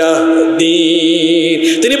সায়াহদিন।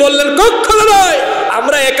 তিনি বললেন, কখনো নয়,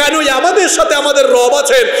 আমরা একা নই, আমাদের সাথে আমাদের রব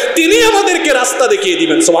আছেন, তিনি আমাদেরকে রাস্তা দেখিয়ে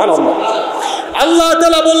দিবেন। সুবহানাল্লাহ। আল্লাহ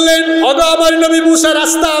তাআলা বললেন, ওগো আমার নবী মুসা,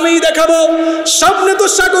 রাস্তা আমিই দেখাবো। সামনে তো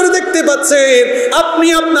সাগর দেখতে পাচ্ছেন, আপনি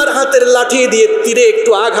আপনার হাতের লাঠি দিয়ে তীরে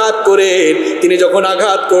একটু আঘাত করেন। তিনি যখন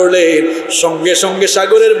আঘাত করলেন, সঙ্গে সঙ্গে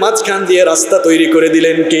সাগরের মাঝখান দিয়ে রাস্তা তৈরি করে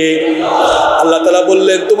দিলেন কে? আল্লাহ তাআলা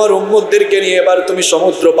বললেন, তোমার উম্মতদেরকে নিয়ে এবার তুমি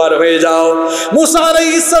সমুদ্র পার হয়ে যাও। মুসা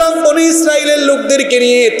আলাইহিস সালাম বনি ইসরাইলের লোকদেরকে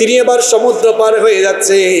নিয়ে তিনি এবার সমুদ্র পার হয়ে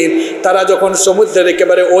যাচ্ছেন। তারা যখন সমুদ্রের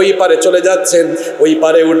একেবারে ওই পারে চলে যাচ্ছেন, ওই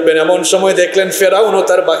পারে উঠবেন, এমন সময় দেখলেন ফেরাউন ও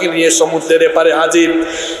তার বাহিনী নিয়ে সমুদ্রের এপারে হাজির।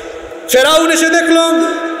 ফেরাউন এসে দেখলো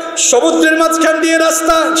সমুদ্রের মাঝখান দিয়ে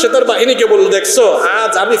রাস্তা। সে তার বাহিনীকে বলল, দেখছো,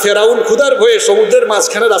 আজ আমি ফেরাউন ক্ষুধার ভয়ে সমুদ্রের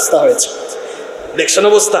মাঝখানে রাস্তা হয়েছে। দেখছেন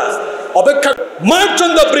অবস্থা? অপেক্ষা, মার্চ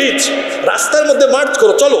অন দ্য ব্রিজ, রাস্তার মধ্যে মার্চ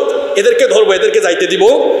করো, চলো এদেরকে ধরবো, এদেরকে যাইতে দিব।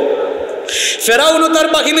 ফেরাউন ও তার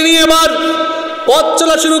বাহিনী নিয়ে এবার পথ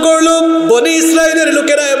চলা শুরু করলো। বনি ইসরাইলের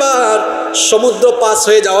লোকেরা এবার সমুদ্র পাস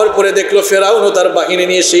হয়ে যাওয়ার পরে দেখলো ফেরাউন ও তার বাহিনী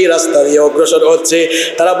নিয়ে সেই রাস্তা দিয়ে অগ্রসর হচ্ছে।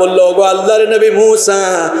 তারা বলল, ওগো আল্লাহর নবী মুসা,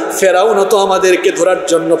 ফেরাউন তো আমাদেরকে ধরার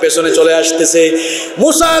জন্য পেছনে চলে আসতেছে।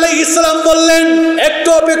 মুসা আলাইহিস সালাম বললেন, একটু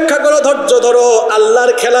অপেক্ষা করো, ধৈর্য ধরো,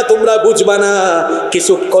 আল্লাহর খেলা তোমরা বুঝবা না,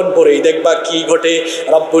 কিছুক্ষণ পরেই দেখবা কি ঘটে।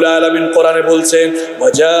 রব্বুল আলামিন কোরআনে বলছেন,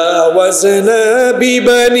 ওয়াজাওয়াজনা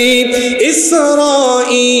বিবানি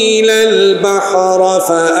ইসরাঈলাল বাহর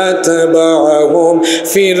ফাআতবাআহুম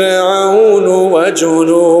ফিরআউন ওয়া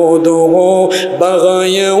জুনুদুহু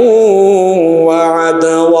বাগয়া ওয়া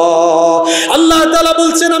আদওয়া। আল্লাহ তাআলা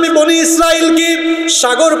বলছেন, আমি বনি ইসরাইলকে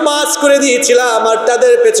সাগর পাস করে দিয়েছিলাম, আর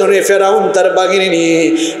তাদের পেছনে ফেরাউন তার বাহিনী নিয়ে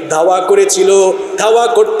ধাওয়া করেছিল। ধাওয়া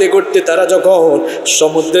করতে করতে তারা যখন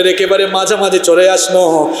সমুদ্রের একেবারে মাঝামাঝি চলে আসলো,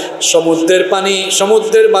 সমুদ্রের পানি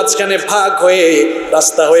সমুদ্রের মাঝখানে ভাগ হয়ে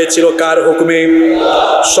রাস্তা হয়েছিল কার হুকুমে?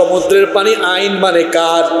 সমুদ্রের পানি আইন মানে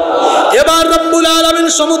কার? এবার রব্বুল আলামিন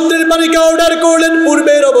সমুদ্রের পানিকে অর্ডার করলেন,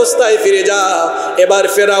 পূর্বের অবস্থায় ফিরে যা। এবার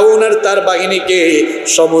ফেরাউন আর তার বাহিনীকে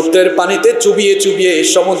সমুদ্রের পানিতে চুবিয়ে চুবিয়ে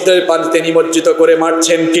সমুদ্রের পানিতে নিমজ্জিত করে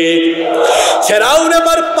মারছেন কে? ফেরাউন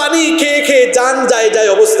এবার পানি খেয়ে খেয়ে জান যায় যায়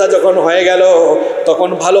অবস্থা যখন হয়ে গেল, তখন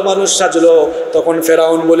ভালো মানুষ সাজলো। তখন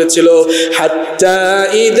ফেরাউন বলেছিল, হাত্তা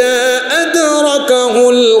ইদা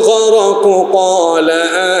قال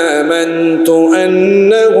آمنت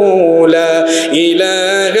أنه لا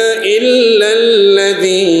إله إلا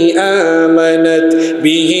الذي آمنت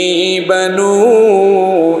به بنو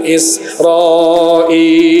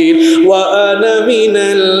إسرائيل وأنا من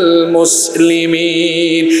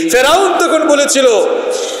المسلمين ফেরাউন তখন বলেছিল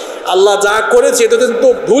আল্লাহ যা করেছে এটা তো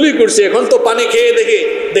ভুলই করছে, এখন তো পানি খেয়ে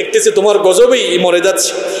দেখতেছি তোমার গজবেই মরে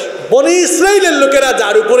যাচ্ছে। বনি ইসরাইলের লোকেরা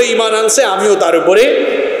যার উপরে ঈমান আনছে আমিও তার উপরে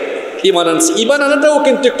ঈমান আনছি। ঈমান আনাটাও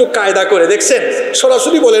কিন্তু একটু কায়দা করে, দেখছেন,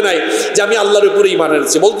 সরাসরি বলে নাই যে আমি আল্লাহর উপরে ঈমান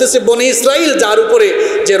এনেছি, বলতেছে বনি ইসরাইল যার উপরে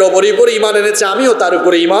যে রবের উপরে ঈমান এনেছে আমিও তার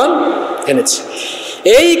উপরে ঈমান এনেছি।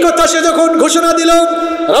 এই কথা সে যখন ঘোষণা দিল,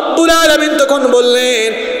 রব্বুল আলামিন তখন বললেন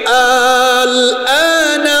আল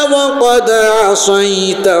আনা ওয়া ক্বাদ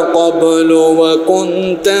আসাইতা ক্বাবলু ওয়া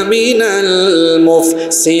কুনতা মিনাল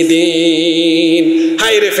মুফসিদিন।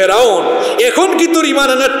 হায় রে ফেরাউন, এখন কি তোর ঈমান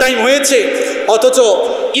আনার টাইম হয়েছে? অথচ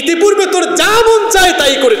ইতিপূর্বে তোর যা মন চায়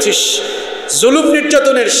তাই করেছিস, জুলুম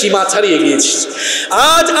নির্যাতনের সীমা ছাড়িয়ে গিয়েছিস।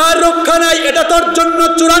 আজ আর রক্ষা নাই, এটা তোর জন্য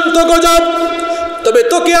চূড়ান্ত গজব। তবে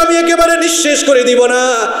তোকে আমি একেবারে নিঃশেষ করে দিব না,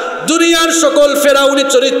 দুনিয়ার সকল ফেরাউনি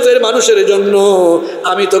চরিত্রের মানুষের জন্য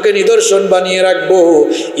আমি তোকে নিদর্শন বানিয়ে রাখবো।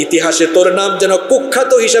 ইতিহাসে তোর নাম যেন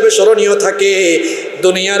কুখ্যাত হিসাবে স্মরণীয় থাকে,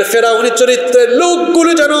 দুনিয়ার ফেরাউনি চরিত্রের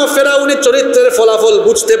লোকগুলো যেন ফেরাউনি চরিত্রের ফলাফল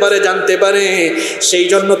বুঝতে পারে, জানতে পারে, সেই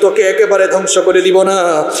জন্য তোকে একেবারে ধ্বংস করে দিব না।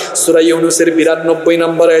 সূরা ইউনূসের 92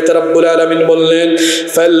 নম্বর আয়াতে রব্বুল আলামিন বললেন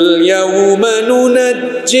ফালইয়াউমা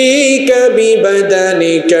নুনাজ্জিকা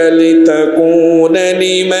বিবাদানিকা লিতাকুনা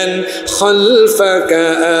লিমান খালফাকা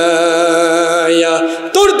আয়া।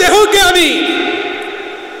 তোর দেহকে আমি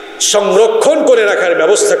সংরক্ষণ করে রাখার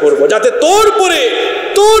ব্যবস্থা করব, যাতে তোর পরে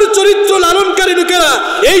তোর চরিত্র লালনকারী লোকেরা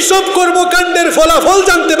এইসব কর্মকাণ্ডের ফলাফল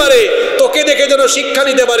জানতে পারে, তোকে দেখে যেন শিক্ষা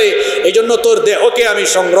নিতে পারে। এই জন্য তোর দেহকে আমি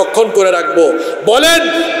সংরক্ষণ করে রাখবো। বলেন,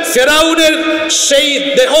 ফেরাউনের সেই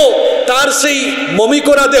দেহ, তার সেই মমি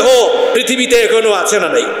করা দেহ পৃথিবীতে এখনো আছে না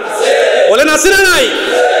নাই? বলেন আছে না নাই?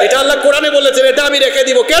 এটা আল্লাহ কোরআনে বলেছেন, এটা আমি রেখে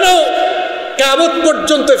দিব। কেন? কিয়ামত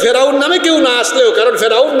পর্যন্ত ফেরাউন নামে কেউ না আসলেও, কারণ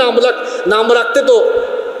ফেরাউন নাম রাখতে তো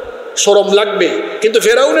শরম লাগবে, কিন্তু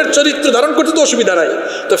ফেরাউনের চরিত্র ধারণ করতে তো অসুবিধা নাই।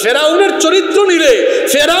 তো ফেরাউনের চরিত্র নিলে,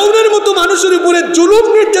 ফেরাউনের মতো মানুষের উপরে জুলুম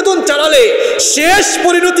নির্যাতন চালালে শেষ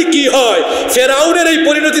পরিণতি কি হয়, ফেরাউনের এই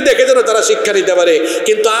পরিণতি দেখে যেন তারা শিক্ষা নিতে পারে।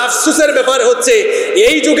 কিন্তু আফসোসের ব্যাপার হচ্ছে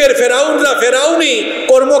এই যুগের ফেরাউনরা ফেরাউনি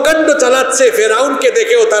কর্মকাণ্ড চালাচ্ছে, ফেরাউনকে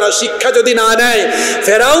দেখেও তারা শিক্ষা যদি না নেয়,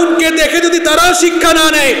 ফেরাউনকে দেখে যদি তারা শিক্ষা না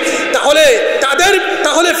নেয়,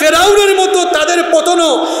 তাহলে ফেরাউনের মতো তাদের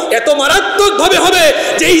পতনও এত মারাত্মকভাবে হবে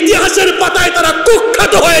যে ইতিহাসের পাতায় তারা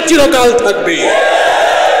কুখ্যাত হয়ে চিরকাল থাকবে।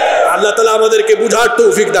 আল্লাহ তাআলা আমাদেরকে বুঝার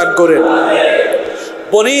তৌফিক দান করেন।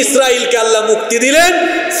 বনি ইসরাইলকে আল্লাহ মুক্তি দিলেন,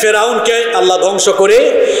 ফেরাউনকে আল্লাহ ধ্বংস করে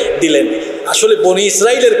দিলেন। আসলে বনি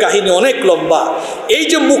ইসরাইলের কাহিনী অনেক লম্বা। এই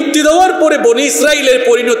যে মুক্তি দেওয়ার পরে বনি ইসরাইলের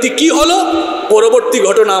পরিণতি কি হলো, পরবর্তী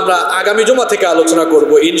ঘটনা আমরা আগামী জুমা থেকে আলোচনা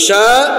করব ইনশাআল্লাহ।